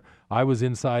somewhere, I was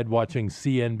inside watching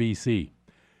CNBC.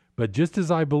 But just as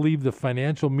I believe the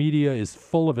financial media is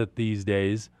full of it these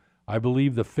days, I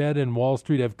believe the Fed and Wall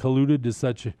Street have colluded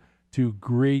to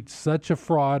create such a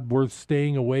fraud worth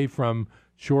staying away from,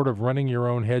 short of running your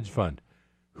own hedge fund.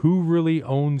 Who really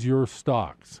owns your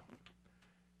stocks?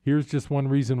 Here's just one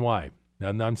reason why.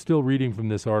 And I'm still reading from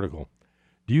this article.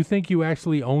 Do you think you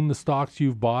actually own the stocks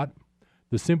you've bought?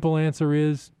 The simple answer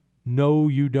is no,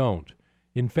 you don't.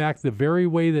 In fact, the very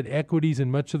way that equities in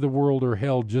much of the world are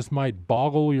held just might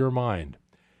boggle your mind.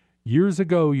 Years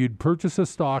ago, you'd purchase a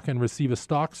stock and receive a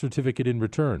stock certificate in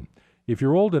return. If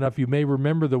you're old enough, you may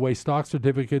remember the way stock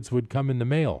certificates would come in the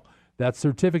mail. That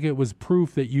certificate was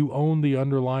proof that you owned the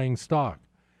underlying stock.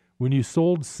 When you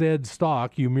sold said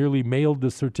stock, you merely mailed the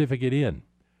certificate in.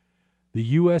 The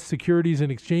U.S. Securities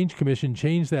and Exchange Commission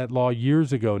changed that law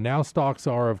years ago. Now stocks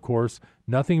are, of course,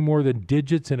 nothing more than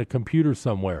digits in a computer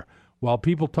somewhere. While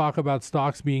people talk about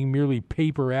stocks being merely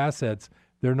paper assets,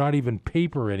 they're not even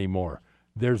paper anymore.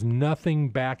 There's nothing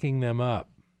backing them up.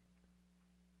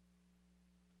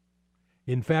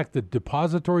 In fact, the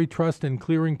Depository Trust and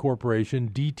Clearing Corporation,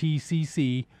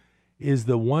 DTCC, is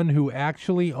the one who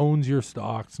actually owns your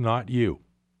stocks, not you.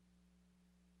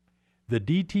 The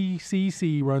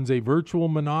DTCC runs a virtual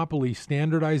monopoly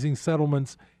standardizing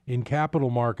settlements in capital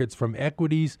markets from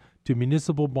equities to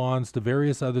municipal bonds to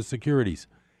various other securities.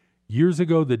 Years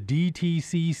ago, the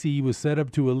DTCC was set up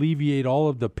to alleviate all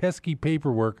of the pesky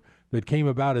paperwork that came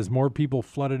about as more people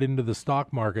flooded into the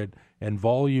stock market and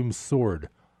volumes soared.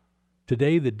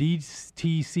 Today, the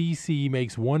DTCC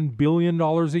makes $1 billion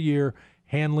a year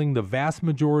handling the vast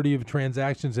majority of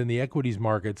transactions in the equities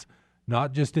markets,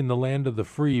 not just in the land of the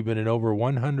free, but in over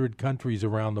 100 countries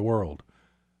around the world.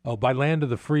 Oh, by land of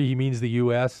the free, he means the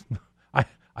U.S.?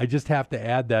 I just have to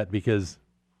add that because,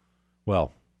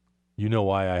 well, you know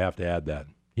why I have to add that.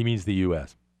 He means the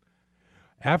U.S.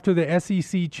 After the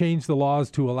SEC changed the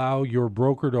laws to allow your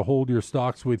broker to hold your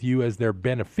stocks with you as their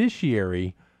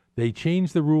beneficiary, they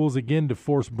changed the rules again to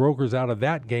force brokers out of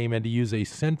that game and to use a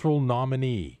central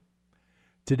nominee.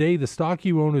 Today, the stock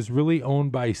you own is really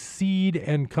owned by Seed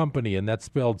 & Company, and that's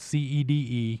spelled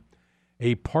C-E-D-E,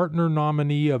 a partner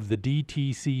nominee of the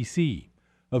DTCC.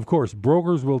 Of course,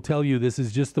 brokers will tell you this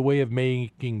is just the way of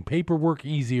making paperwork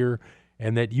easier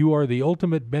and that you are the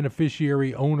ultimate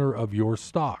beneficiary owner of your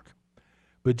stock.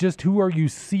 But just who are you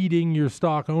ceding your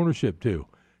stock ownership to?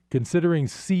 Considering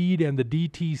Seed and the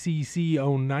DTCC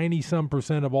own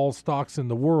 90-some% of all stocks in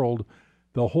the world,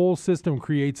 The whole system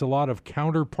creates a lot of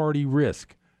counterparty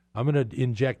risk. I'm going to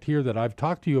inject here that I've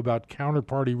talked to you about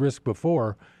counterparty risk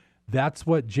before. That's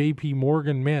what J.P.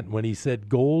 Morgan meant when he said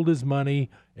gold is money,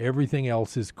 everything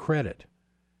else is credit.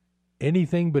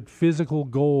 Anything but physical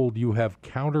gold, you have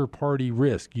counterparty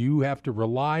risk. You have to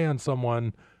rely on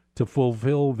someone to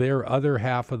fulfill their other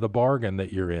half of the bargain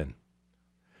that you're in.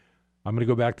 I'm going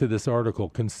to go back to this article.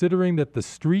 Considering that the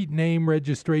street name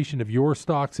registration of your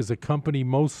stocks is a company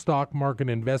most stock market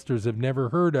investors have never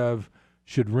heard of,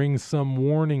 should ring some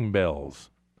warning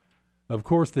bells. Of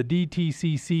course, the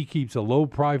DTCC keeps a low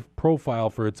profile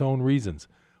for its own reasons,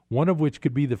 one of which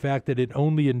could be the fact that it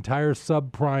owned the entire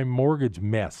subprime mortgage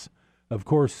mess. Of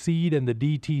course, Seed and the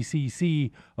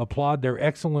DTCC applaud their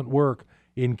excellent work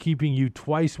in keeping you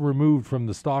twice removed from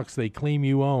the stocks they claim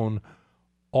you own,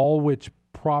 all which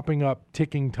propping up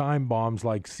ticking time bombs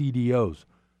like CDOs.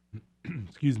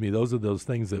 Excuse me, those are those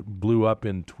things that blew up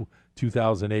in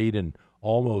 2008 and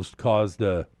almost caused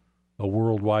a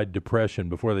worldwide depression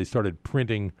before they started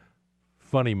printing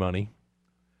funny money.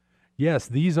 Yes,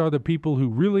 these are the people who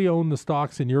really own the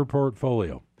stocks in your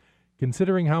portfolio.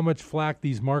 Considering how much flack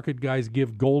these market guys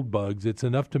give gold bugs, it's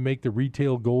enough to make the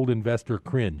retail gold investor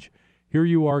cringe. Here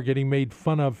you are getting made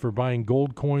fun of for buying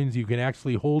gold coins you can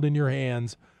actually hold in your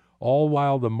hands, all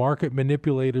while the market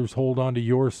manipulators hold on to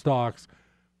your stocks,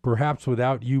 perhaps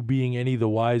without you being any the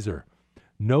wiser.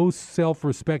 No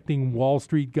self-respecting Wall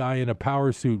Street guy in a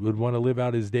power suit would want to live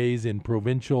out his days in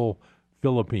provincial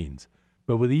Philippines.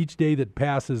 But with each day that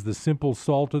passes, the simple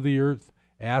salt of the earth,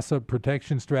 asset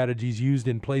protection strategies used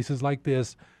in places like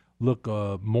this look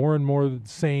more and more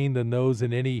sane than those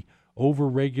in any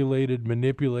over-regulated,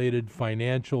 manipulated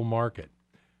financial market.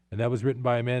 And that was written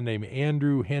by a man named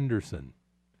Andrew Henderson.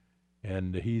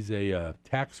 And he's a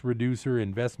tax reducer,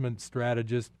 investment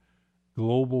strategist,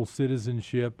 global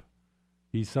citizenship.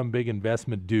 He's some big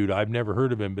investment dude. I've never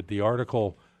heard of him, but the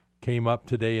article came up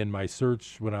today in my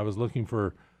search when I was looking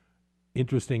for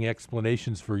interesting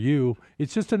explanations for you.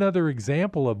 It's just another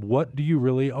example of what do you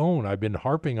really own. I've been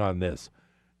harping on this.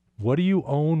 What do you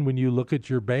own when you look at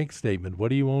your bank statement? What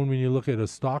do you own when you look at a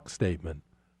stock statement?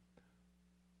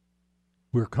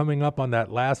 We're coming up on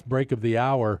that last break of the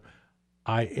hour.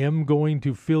 I am going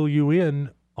to fill you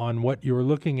in on what you're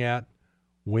looking at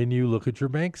when you look at your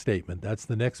bank statement. That's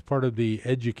the next part of the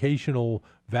educational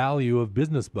value of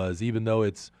Business Buzz. Even though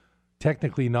it's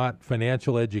technically not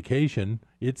financial education,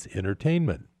 it's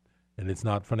entertainment. And it's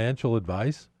not financial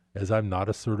advice, as I'm not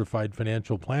a certified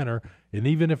financial planner. And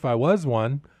even if I was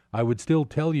one, I would still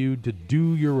tell you to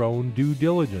do your own due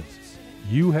diligence.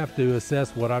 You have to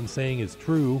assess what I'm saying is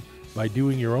true by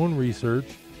doing your own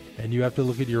research, and you have to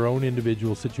look at your own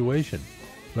individual situation.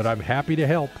 But I'm happy to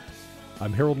help.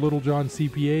 I'm Harold Littlejohn,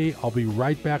 CPA. I'll be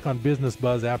right back on Business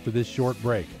Buzz after this short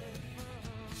break.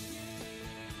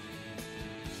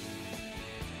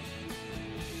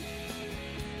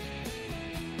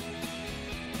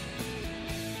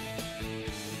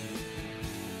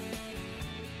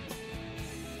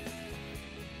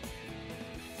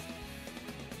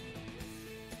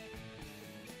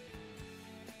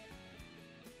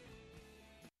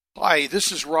 Hi,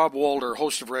 this is Rob Walter,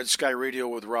 host of Red Sky Radio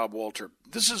with Rob Walter.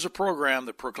 This is a program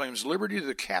that proclaims liberty to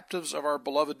the captives of our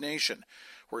beloved nation,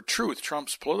 where truth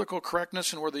trumps political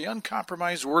correctness and where the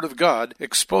uncompromised Word of God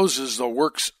exposes the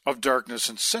works of darkness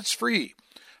and sets free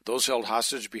those held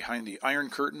hostage behind the iron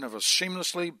curtain of a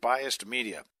shamelessly biased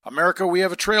media. America, we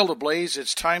have a trail to blaze.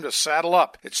 It's time to saddle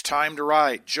up. It's time to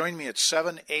ride. Join me at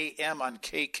 7 a.m. on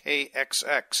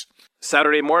KKXX.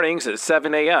 Saturday mornings at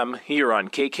 7 a.m. here on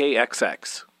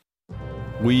KKXX.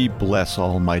 We bless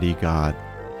Almighty God.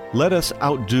 Let us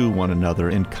outdo one another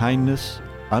in kindness,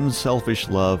 unselfish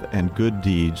love, and good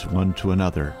deeds one to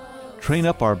another. Train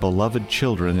up our beloved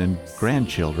children and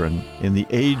grandchildren in the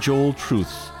age-old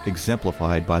truths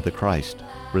exemplified by the Christ.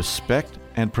 Respect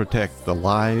and protect the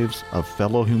lives of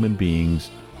fellow human beings,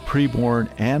 preborn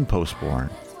and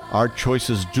postborn. Our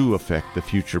choices do affect the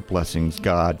future blessings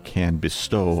God can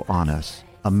bestow on us.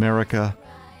 America,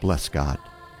 bless God.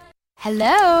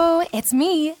 Hello, it's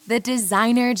me, the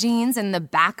designer jeans in the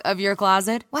back of your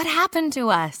closet. What happened to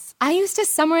us? I used to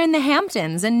summer in the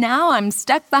Hamptons, and now I'm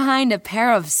stuck behind a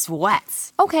pair of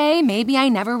sweats. Okay, maybe I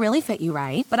never really fit you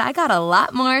right, but I got a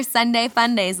lot more Sunday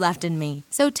fun days left in me.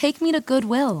 So take me to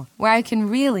Goodwill, where I can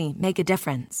really make a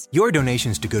difference. Your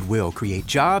donations to Goodwill create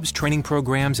jobs, training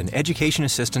programs, and education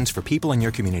assistance for people in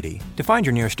your community. To find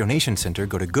your nearest donation center,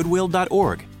 go to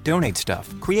goodwill.org. Donate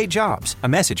stuff. Create jobs. A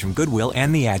message from Goodwill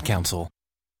and the Ad Council.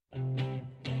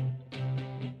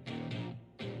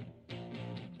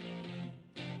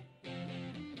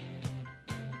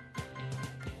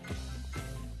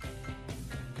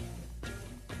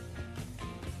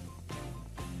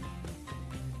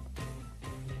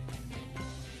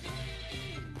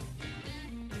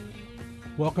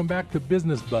 Welcome back to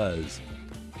Business Buzz.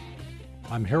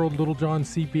 I'm Harold Littlejohn,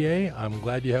 CPA. I'm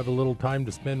glad you have a little time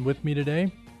to spend with me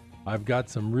today. I've got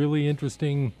some really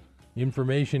interesting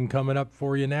information coming up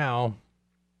for you now.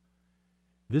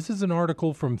 This is an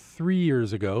article from 3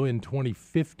 years ago in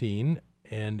 2015,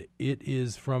 and it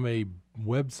is from a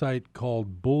website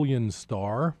called Bullion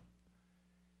Star.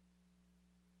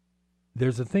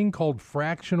 There's a thing called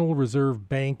fractional reserve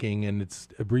banking, and it's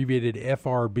abbreviated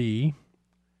FRB.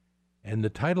 And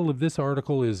the title of this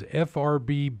article is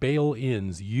FRB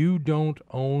Bail-Ins. You don't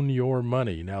own your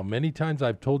money. Now, many times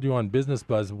I've told you on Business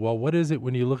Buzz, well, what is it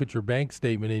when you look at your bank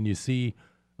statement and you see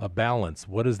a balance?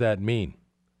 What does that mean?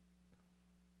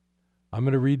 I'm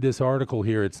going to read this article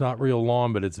here. It's not real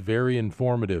long, but it's very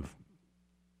informative.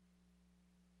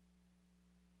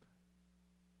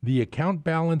 The account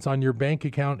balance on your bank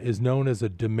account is known as a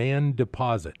demand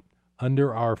deposit.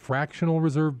 Under our fractional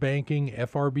reserve banking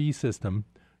FRB system,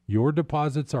 your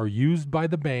deposits are used by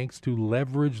the banks to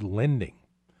leverage lending.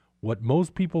 What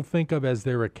most people think of as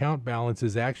their account balance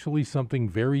is actually something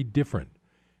very different.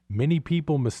 Many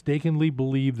people mistakenly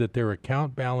believe that their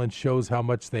account balance shows how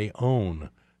much they own.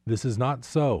 This is not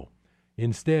so.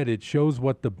 Instead, it shows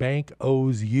what the bank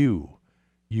owes you.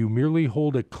 You merely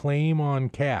hold a claim on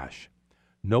cash.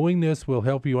 Knowing this will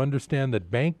help you understand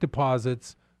that bank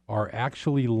deposits are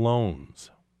actually loans.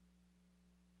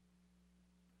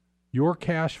 Your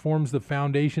cash forms the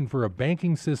foundation for a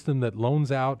banking system that loans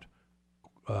out,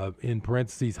 in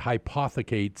parentheses,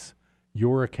 hypothecates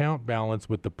your account balance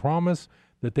with the promise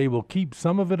that they will keep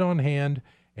some of it on hand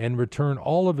and return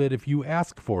all of it if you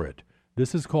ask for it.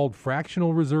 This is called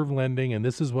fractional reserve lending, and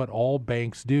this is what all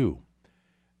banks do.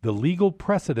 The legal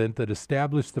precedent that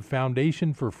established the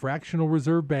foundation for fractional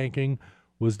reserve banking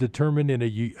was determined in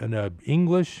a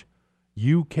English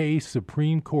UK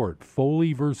Supreme Court,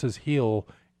 Foley versus Hill,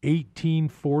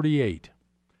 1848.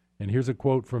 And here's a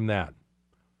quote from that.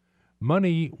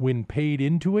 Money, when paid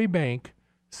into a bank,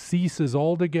 ceases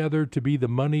altogether to be the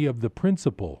money of the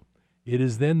principal. It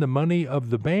is then the money of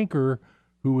the banker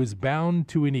who is bound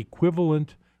to an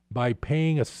equivalent by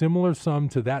paying a similar sum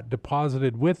to that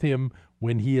deposited with him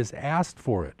when he is asked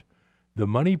for it. The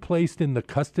money placed in the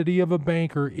custody of a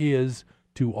banker is,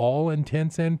 to all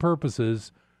intents and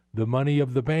purposes, the money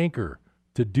of the banker,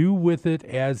 to do with it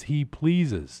as he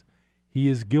pleases. He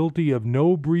is guilty of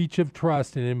no breach of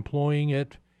trust in employing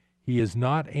it. He is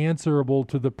not answerable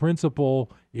to the principal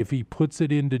if he puts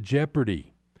it into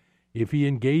jeopardy. If he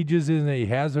engages in a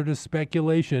hazardous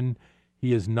speculation,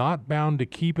 he is not bound to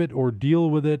keep it or deal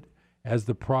with it as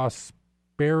the property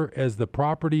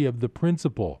of the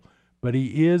principal, but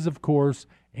he is, of course,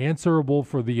 answerable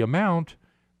for the amount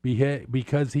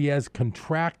because he has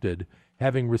contracted,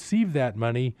 having received that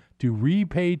money, to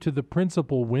repay to the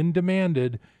principal when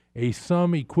demanded a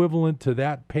sum equivalent to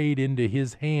that paid into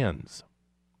his hands.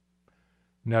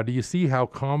 Now, do you see how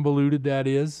convoluted that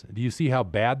is? Do you see how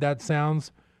bad that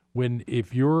sounds? When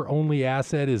if your only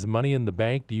asset is money in the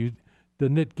bank,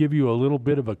 doesn't it give you a little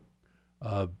bit of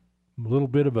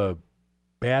a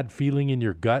bad feeling in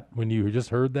your gut when you just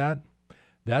heard that?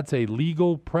 That's a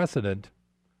legal precedent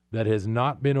that has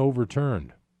not been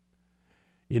overturned.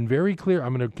 I'm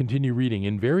going to continue reading.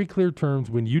 In very clear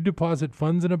terms, when you deposit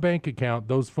funds in a bank account,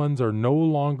 those funds are no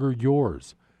longer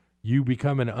yours. You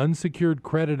become an unsecured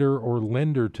creditor or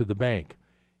lender to the bank.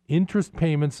 Interest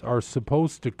payments are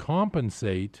supposed to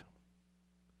compensate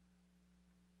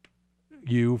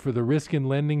you for the risk in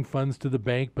lending funds to the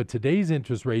bank, but today's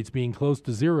interest rates, being close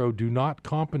to zero, do not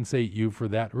compensate you for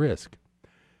that risk.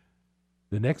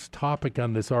 The next topic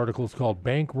on this article is called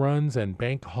Bank Runs and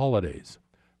Bank Holidays.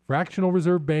 Fractional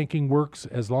reserve banking works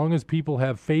as long as people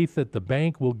have faith that the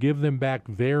bank will give them back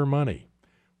their money.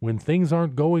 When things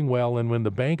aren't going well and when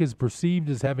the bank is perceived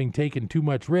as having taken too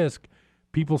much risk,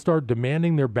 people start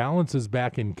demanding their balances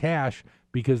back in cash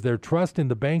because their trust in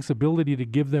the bank's ability to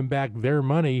give them back their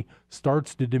money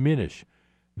starts to diminish.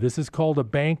 This is called a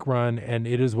bank run, and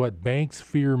it is what banks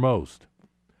fear most.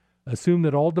 Assume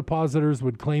that all depositors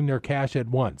would claim their cash at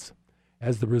once.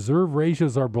 As the reserve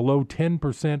ratios are below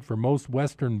 10% for most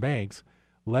Western banks,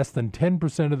 less than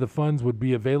 10% of the funds would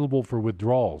be available for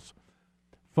withdrawals.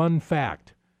 Fun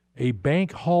fact, a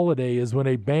bank holiday is when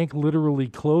a bank literally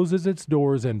closes its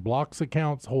doors and blocks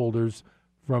account holders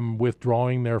from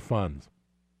withdrawing their funds.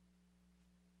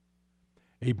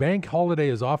 A bank holiday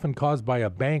is often caused by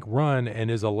a bank run and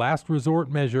is a last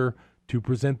resort measure to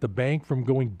prevent the bank from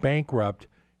going bankrupt,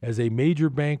 as a major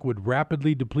bank would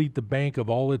rapidly deplete the bank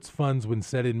of all its funds when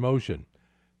set in motion.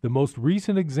 The most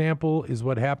recent example is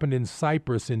what happened in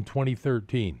Cyprus in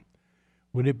 2013.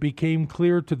 when it became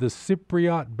clear to the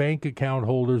Cypriot bank account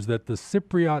holders that the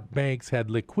Cypriot banks had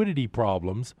liquidity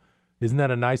problems. Isn't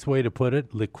that a nice way to put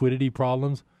it? Liquidity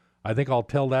problems. I think I'll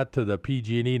tell that to the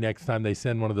PG&E next time they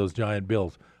send one of those giant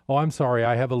bills. Oh, I'm sorry,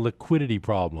 I have a liquidity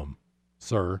problem,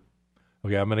 sir.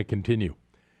 Okay, I'm going to continue.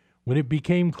 When it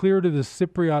became clear to the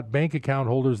Cypriot bank account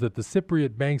holders that the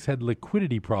Cypriot banks had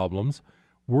liquidity problems,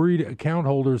 worried account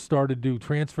holders started to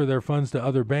transfer their funds to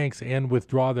other banks and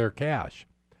withdraw their cash.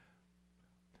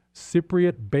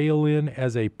 Cypriot bail-in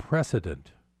as a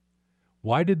precedent.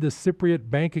 Why did the Cypriot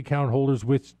bank account holders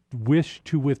wish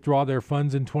to withdraw their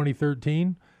funds in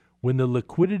 2013? When the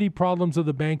liquidity problems of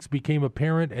the banks became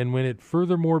apparent and when it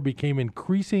furthermore became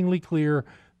increasingly clear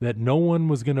that no one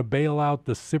was going to bail out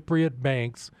the Cypriot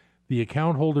banks, the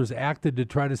account holders acted to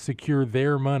try to secure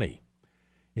their money.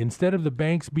 Instead of the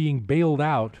banks being bailed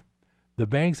out, the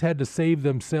banks had to save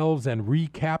themselves and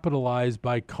recapitalize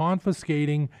by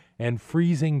confiscating and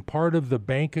freezing part of the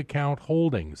bank account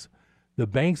holdings. The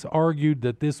banks argued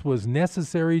that this was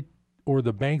necessary or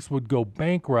the banks would go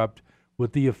bankrupt,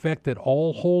 with the effect that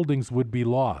all holdings would be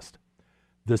lost.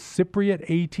 The Cypriot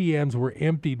ATMs were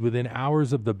emptied within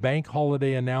hours of the bank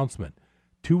holiday announcement.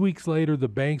 2 weeks later, the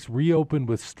banks reopened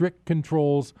with strict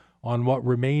controls on what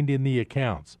remained in the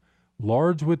accounts.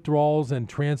 Large withdrawals and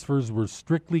transfers were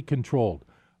strictly controlled.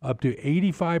 Up to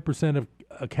 85% of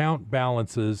account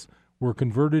balances were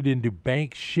converted into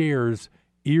bank shares,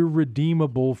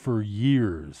 irredeemable for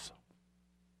years.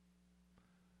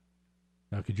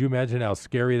 Now, could you imagine how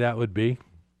scary that would be?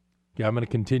 Okay, I'm going to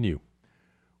continue.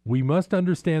 We must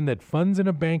understand that funds in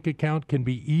a bank account can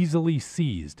be easily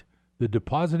seized. The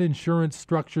deposit insurance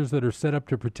structures that are set up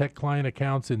to protect client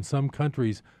accounts in some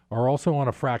countries are also on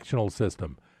a fractional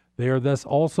system. They are thus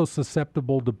also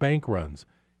susceptible to bank runs.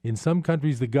 In some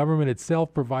countries, the government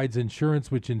itself provides insurance,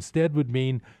 which instead would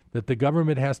mean that the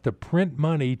government has to print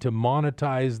money to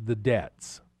monetize the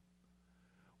debts.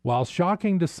 While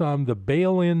shocking to some, the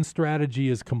bail-in strategy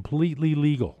is completely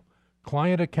legal.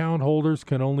 Client account holders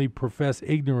can only profess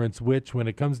ignorance, which, when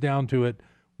it comes down to it,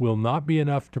 will not be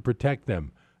enough to protect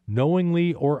them.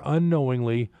 Knowingly or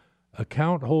unknowingly,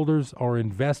 account holders are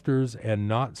investors and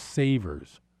not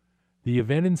savers. The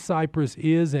event in Cyprus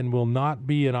is and will not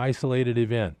be an isolated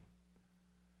event.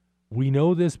 We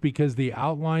know this because the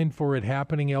outline for it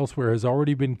happening elsewhere has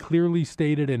already been clearly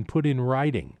stated and put in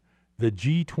writing. The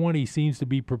G20 seems to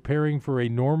be preparing for a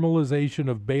normalization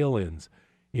of bail-ins.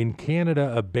 In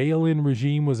Canada, a bail-in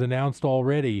regime was announced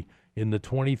already in the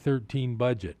 2013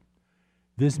 budget.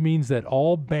 This means that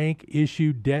all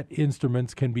bank-issued debt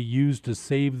instruments can be used to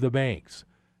save the banks.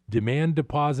 Demand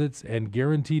deposits and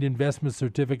guaranteed investment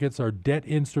certificates are debt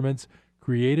instruments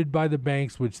created by the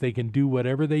banks which they can do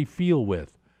whatever they feel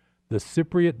with. The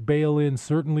Cypriot bail-in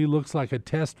certainly looks like a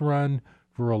test run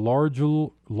for a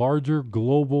larger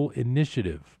global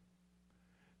initiative.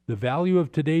 The value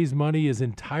of today's money is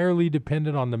entirely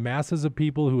dependent on the masses of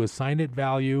people who assign it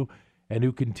value and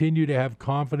who continue to have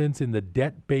confidence in the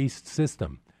debt-based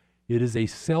system. It is a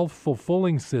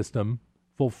self-fulfilling system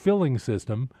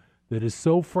that is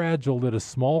so fragile that a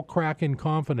small crack in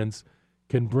confidence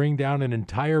can bring down an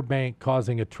entire bank,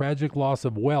 causing a tragic loss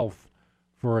of wealth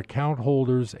for account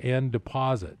holders and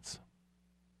deposits.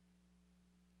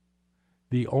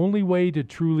 The only way to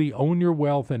truly own your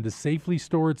wealth and to safely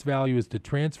store its value is to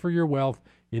transfer your wealth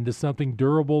into something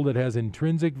durable that has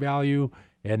intrinsic value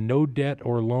and no debt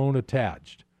or loan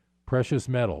attached. Precious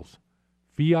metals.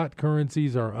 Fiat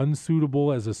currencies are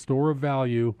unsuitable as a store of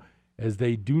value as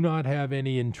they do not have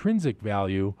any intrinsic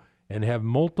value and have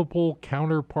multiple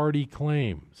counterparty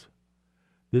claims.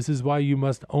 This is why you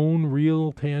must own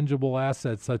real tangible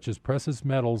assets such as precious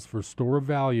metals for store of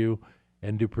value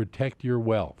and to protect your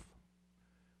wealth.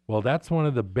 Well, that's one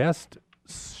of the best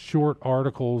short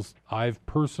articles I've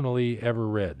personally ever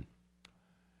read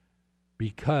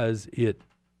because it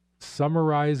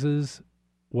summarizes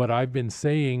what I've been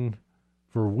saying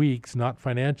for weeks, not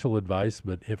financial advice,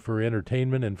 but for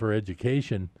entertainment and for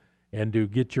education. And to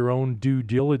get your own due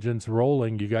diligence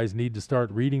rolling, you guys need to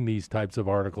start reading these types of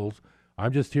articles.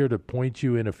 I'm just here to point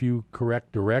you in a few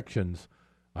correct directions.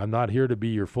 I'm not here to be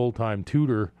your full-time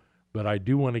tutor, but I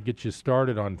do want to get you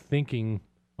started on thinking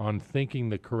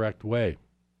the correct way.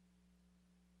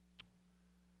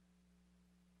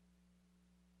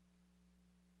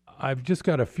 I've just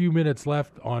got a few minutes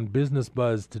left on Business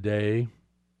Buzz today,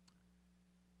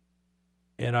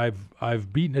 and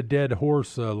I've beaten a dead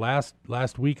horse.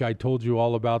 Last week I told you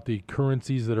all about the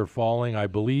currencies that are falling. I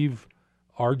believe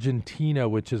Argentina,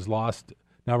 which has lost.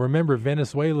 Now remember,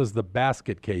 Venezuela's the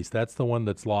basket case. That's the one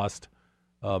that's lost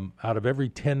Out of every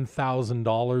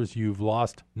 $10,000, you've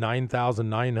lost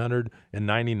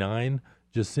 $9,999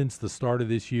 just since the start of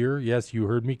this year. Yes, you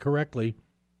heard me correctly.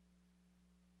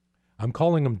 I'm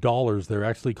calling them dollars. They're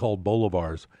actually called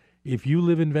bolivars. If you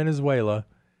live in Venezuela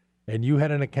and you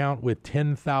had an account with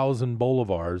 10,000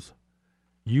 bolivars,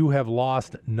 you have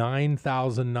lost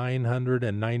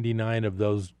 9,999 of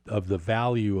those, of the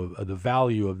value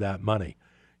of that money.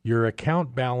 Your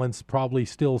account balance probably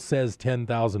still says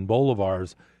 10,000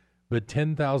 bolivars, but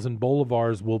 10,000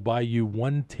 bolivars will buy you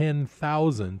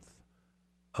 1/10,000th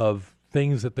of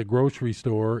things at the grocery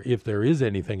store, if there is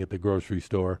anything at the grocery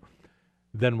store,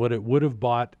 than what it would have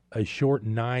bought a short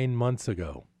 9 months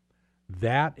ago.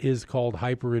 That is called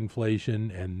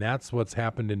hyperinflation, and that's what's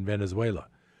happened in Venezuela.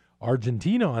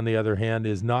 Argentina, on the other hand,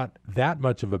 is not that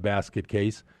much of a basket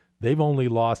case. They've only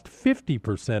lost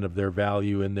 50% of their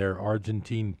value in their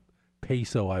Argentine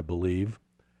peso, I believe.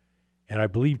 And I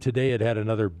believe today it had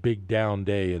another big down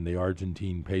day in the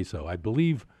Argentine peso. I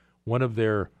believe one of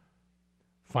their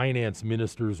finance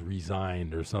ministers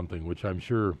resigned or something, which I'm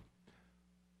sure.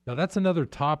 Now, that's another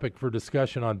topic for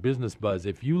discussion on Business Buzz.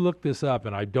 If you look this up,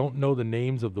 and I don't know the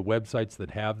names of the websites that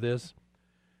have this,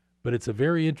 but it's a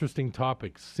very interesting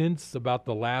topic. Since about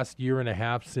the last year and a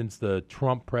half since the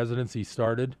Trump presidency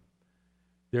started,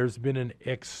 there's been an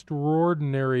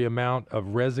extraordinary amount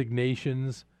of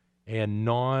resignations and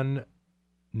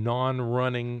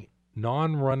non-running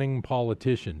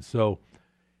politicians. So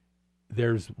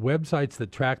there's websites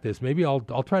that track this. Maybe I'll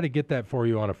try to get that for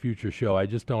you on a future show. I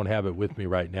just don't have it with me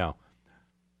right now.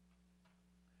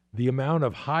 The amount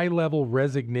of high-level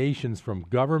resignations from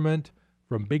government,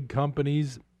 from big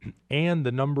companies, and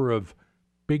the number of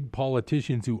big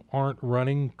politicians who aren't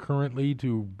running currently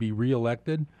to be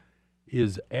reelected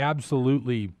is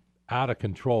absolutely out of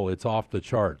control. It's off the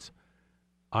charts.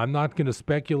 I'm not going to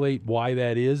speculate why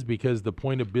that is, because the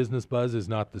point of Business Buzz is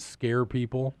not to scare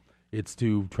people. It's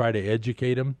to try to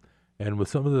educate them. And with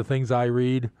some of the things I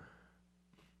read,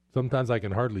 sometimes I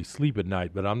can hardly sleep at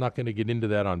night, but I'm not going to get into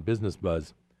that on Business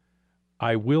Buzz.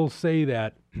 I will say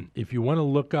that if you want to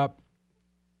look up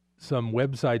some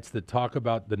websites that talk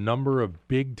about the number of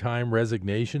big-time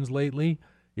resignations lately,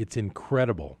 it's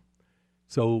incredible.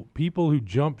 So people who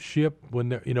jump ship when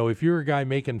they're, if you're a guy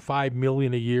making $5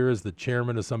 million a year as the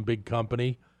chairman of some big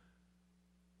company,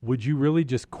 would you really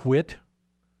just quit?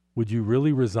 Would you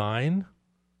really resign?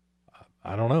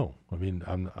 I don't know. I mean,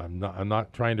 I'm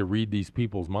not trying to read these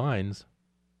people's minds.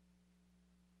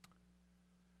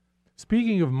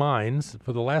 Speaking of minds,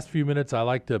 for the last few minutes, I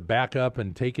like to back up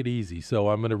and take it easy. So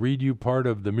I'm going to read you part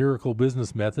of the Miracle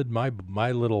Business Method,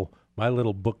 my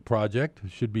little book project.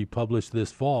 It should be published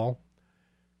this fall.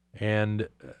 And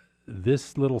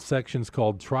this little section's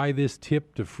called Try This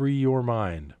Tip to Free Your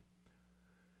Mind.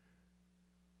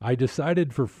 I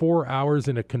decided for 4 hours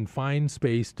in a confined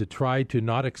space to try to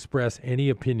not express any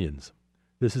opinions.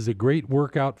 This is a great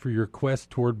workout for your quest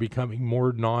toward becoming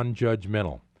more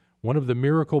non-judgmental. One of the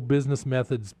Miracle Business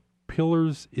Method's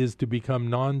pillars is to become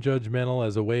non-judgmental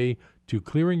as a way to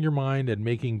clearing your mind and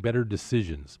making better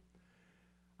decisions.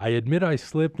 I admit I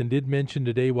slipped and did mention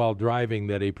today while driving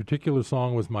that a particular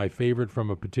song was my favorite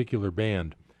from a particular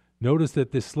band. Notice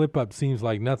that this slip-up seems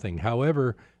like nothing.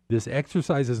 However, this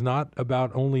exercise is not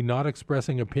about only not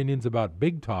expressing opinions about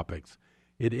big topics.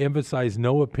 It emphasizes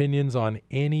no opinions on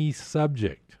any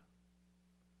subject.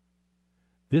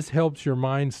 This helps your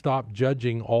mind stop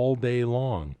judging all day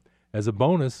long. As a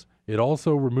bonus, it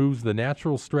also removes the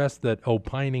natural stress that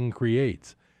opining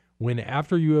creates. When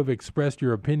after you have expressed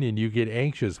your opinion, you get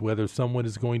anxious whether someone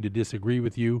is going to disagree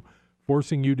with you,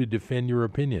 forcing you to defend your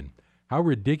opinion. How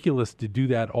ridiculous to do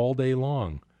that all day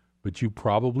long, but you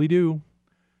probably do.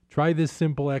 Try this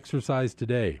simple exercise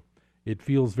today. It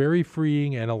feels very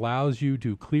freeing and allows you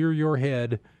to clear your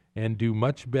head and do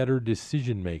much better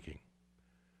decision making.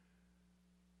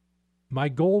 My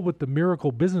goal with the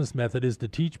Miracle Business Method is to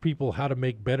teach people how to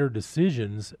make better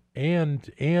decisions and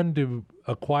to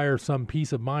acquire some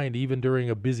peace of mind even during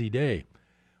a busy day.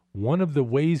 One of the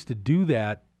ways to do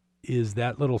that is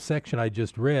that little section I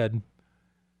just read.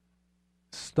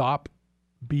 Stop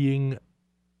being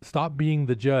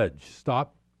the judge.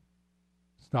 Stop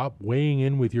weighing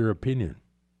in with your opinion.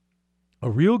 A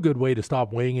real good way to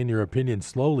stop weighing in your opinion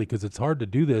slowly, because it's hard to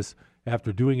do this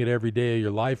after doing it every day of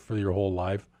your life for your whole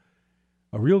life.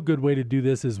 A real good way to do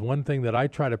this is one thing that I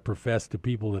try to profess to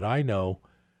people that I know.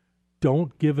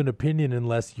 Don't give an opinion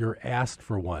unless you're asked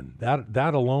for one.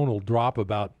 That alone will drop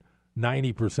about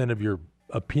 90% of your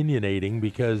opinionating,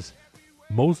 because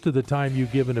most of the time you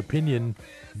give an opinion,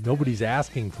 nobody's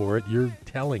asking for it, you're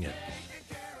telling it.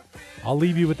 I'll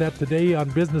leave you with that today on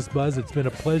Business Buzz. It's been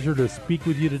a pleasure to speak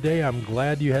with you today. I'm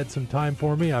glad you had some time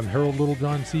for me. I'm Harold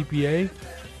Littlejohn, CPA.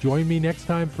 Join me next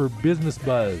time for Business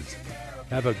Buzz.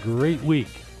 Have a great week.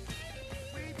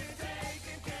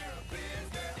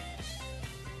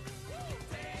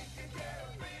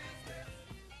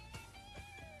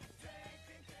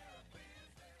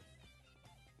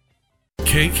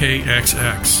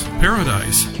 KKXX,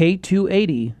 Paradise.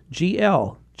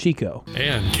 K280GL, Chico.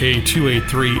 And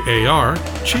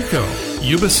K283AR, Chico,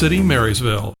 Yuba City,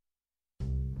 Marysville.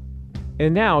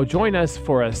 And now join us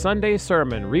for a Sunday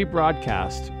sermon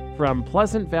rebroadcast from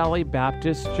Pleasant Valley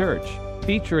Baptist Church,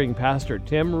 featuring Pastor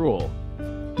Tim Rule.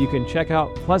 You can check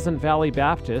out Pleasant Valley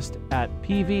Baptist at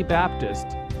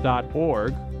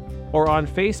pvbaptist.org or on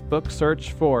Facebook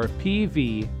search for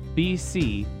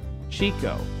PVBC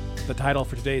Chico. The title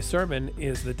for today's sermon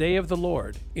is The Day of the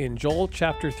Lord in Joel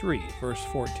chapter 3, verse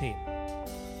 14.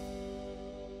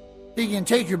 You can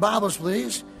take your Bibles,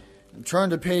 please, and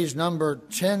turn to page number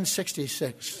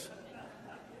 1066.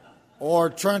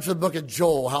 Or turn to the book of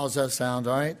Joel. How's that sound,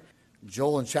 all right?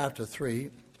 Joel in chapter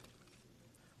 3.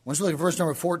 Let's look at verse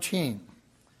number 14.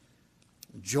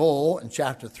 Joel in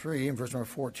chapter 3 and verse number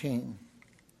 14.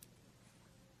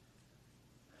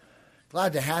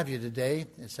 Glad to have you today.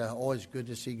 It's always good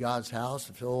to see God's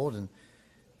house filled, and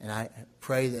I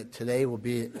pray that today will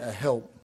be a help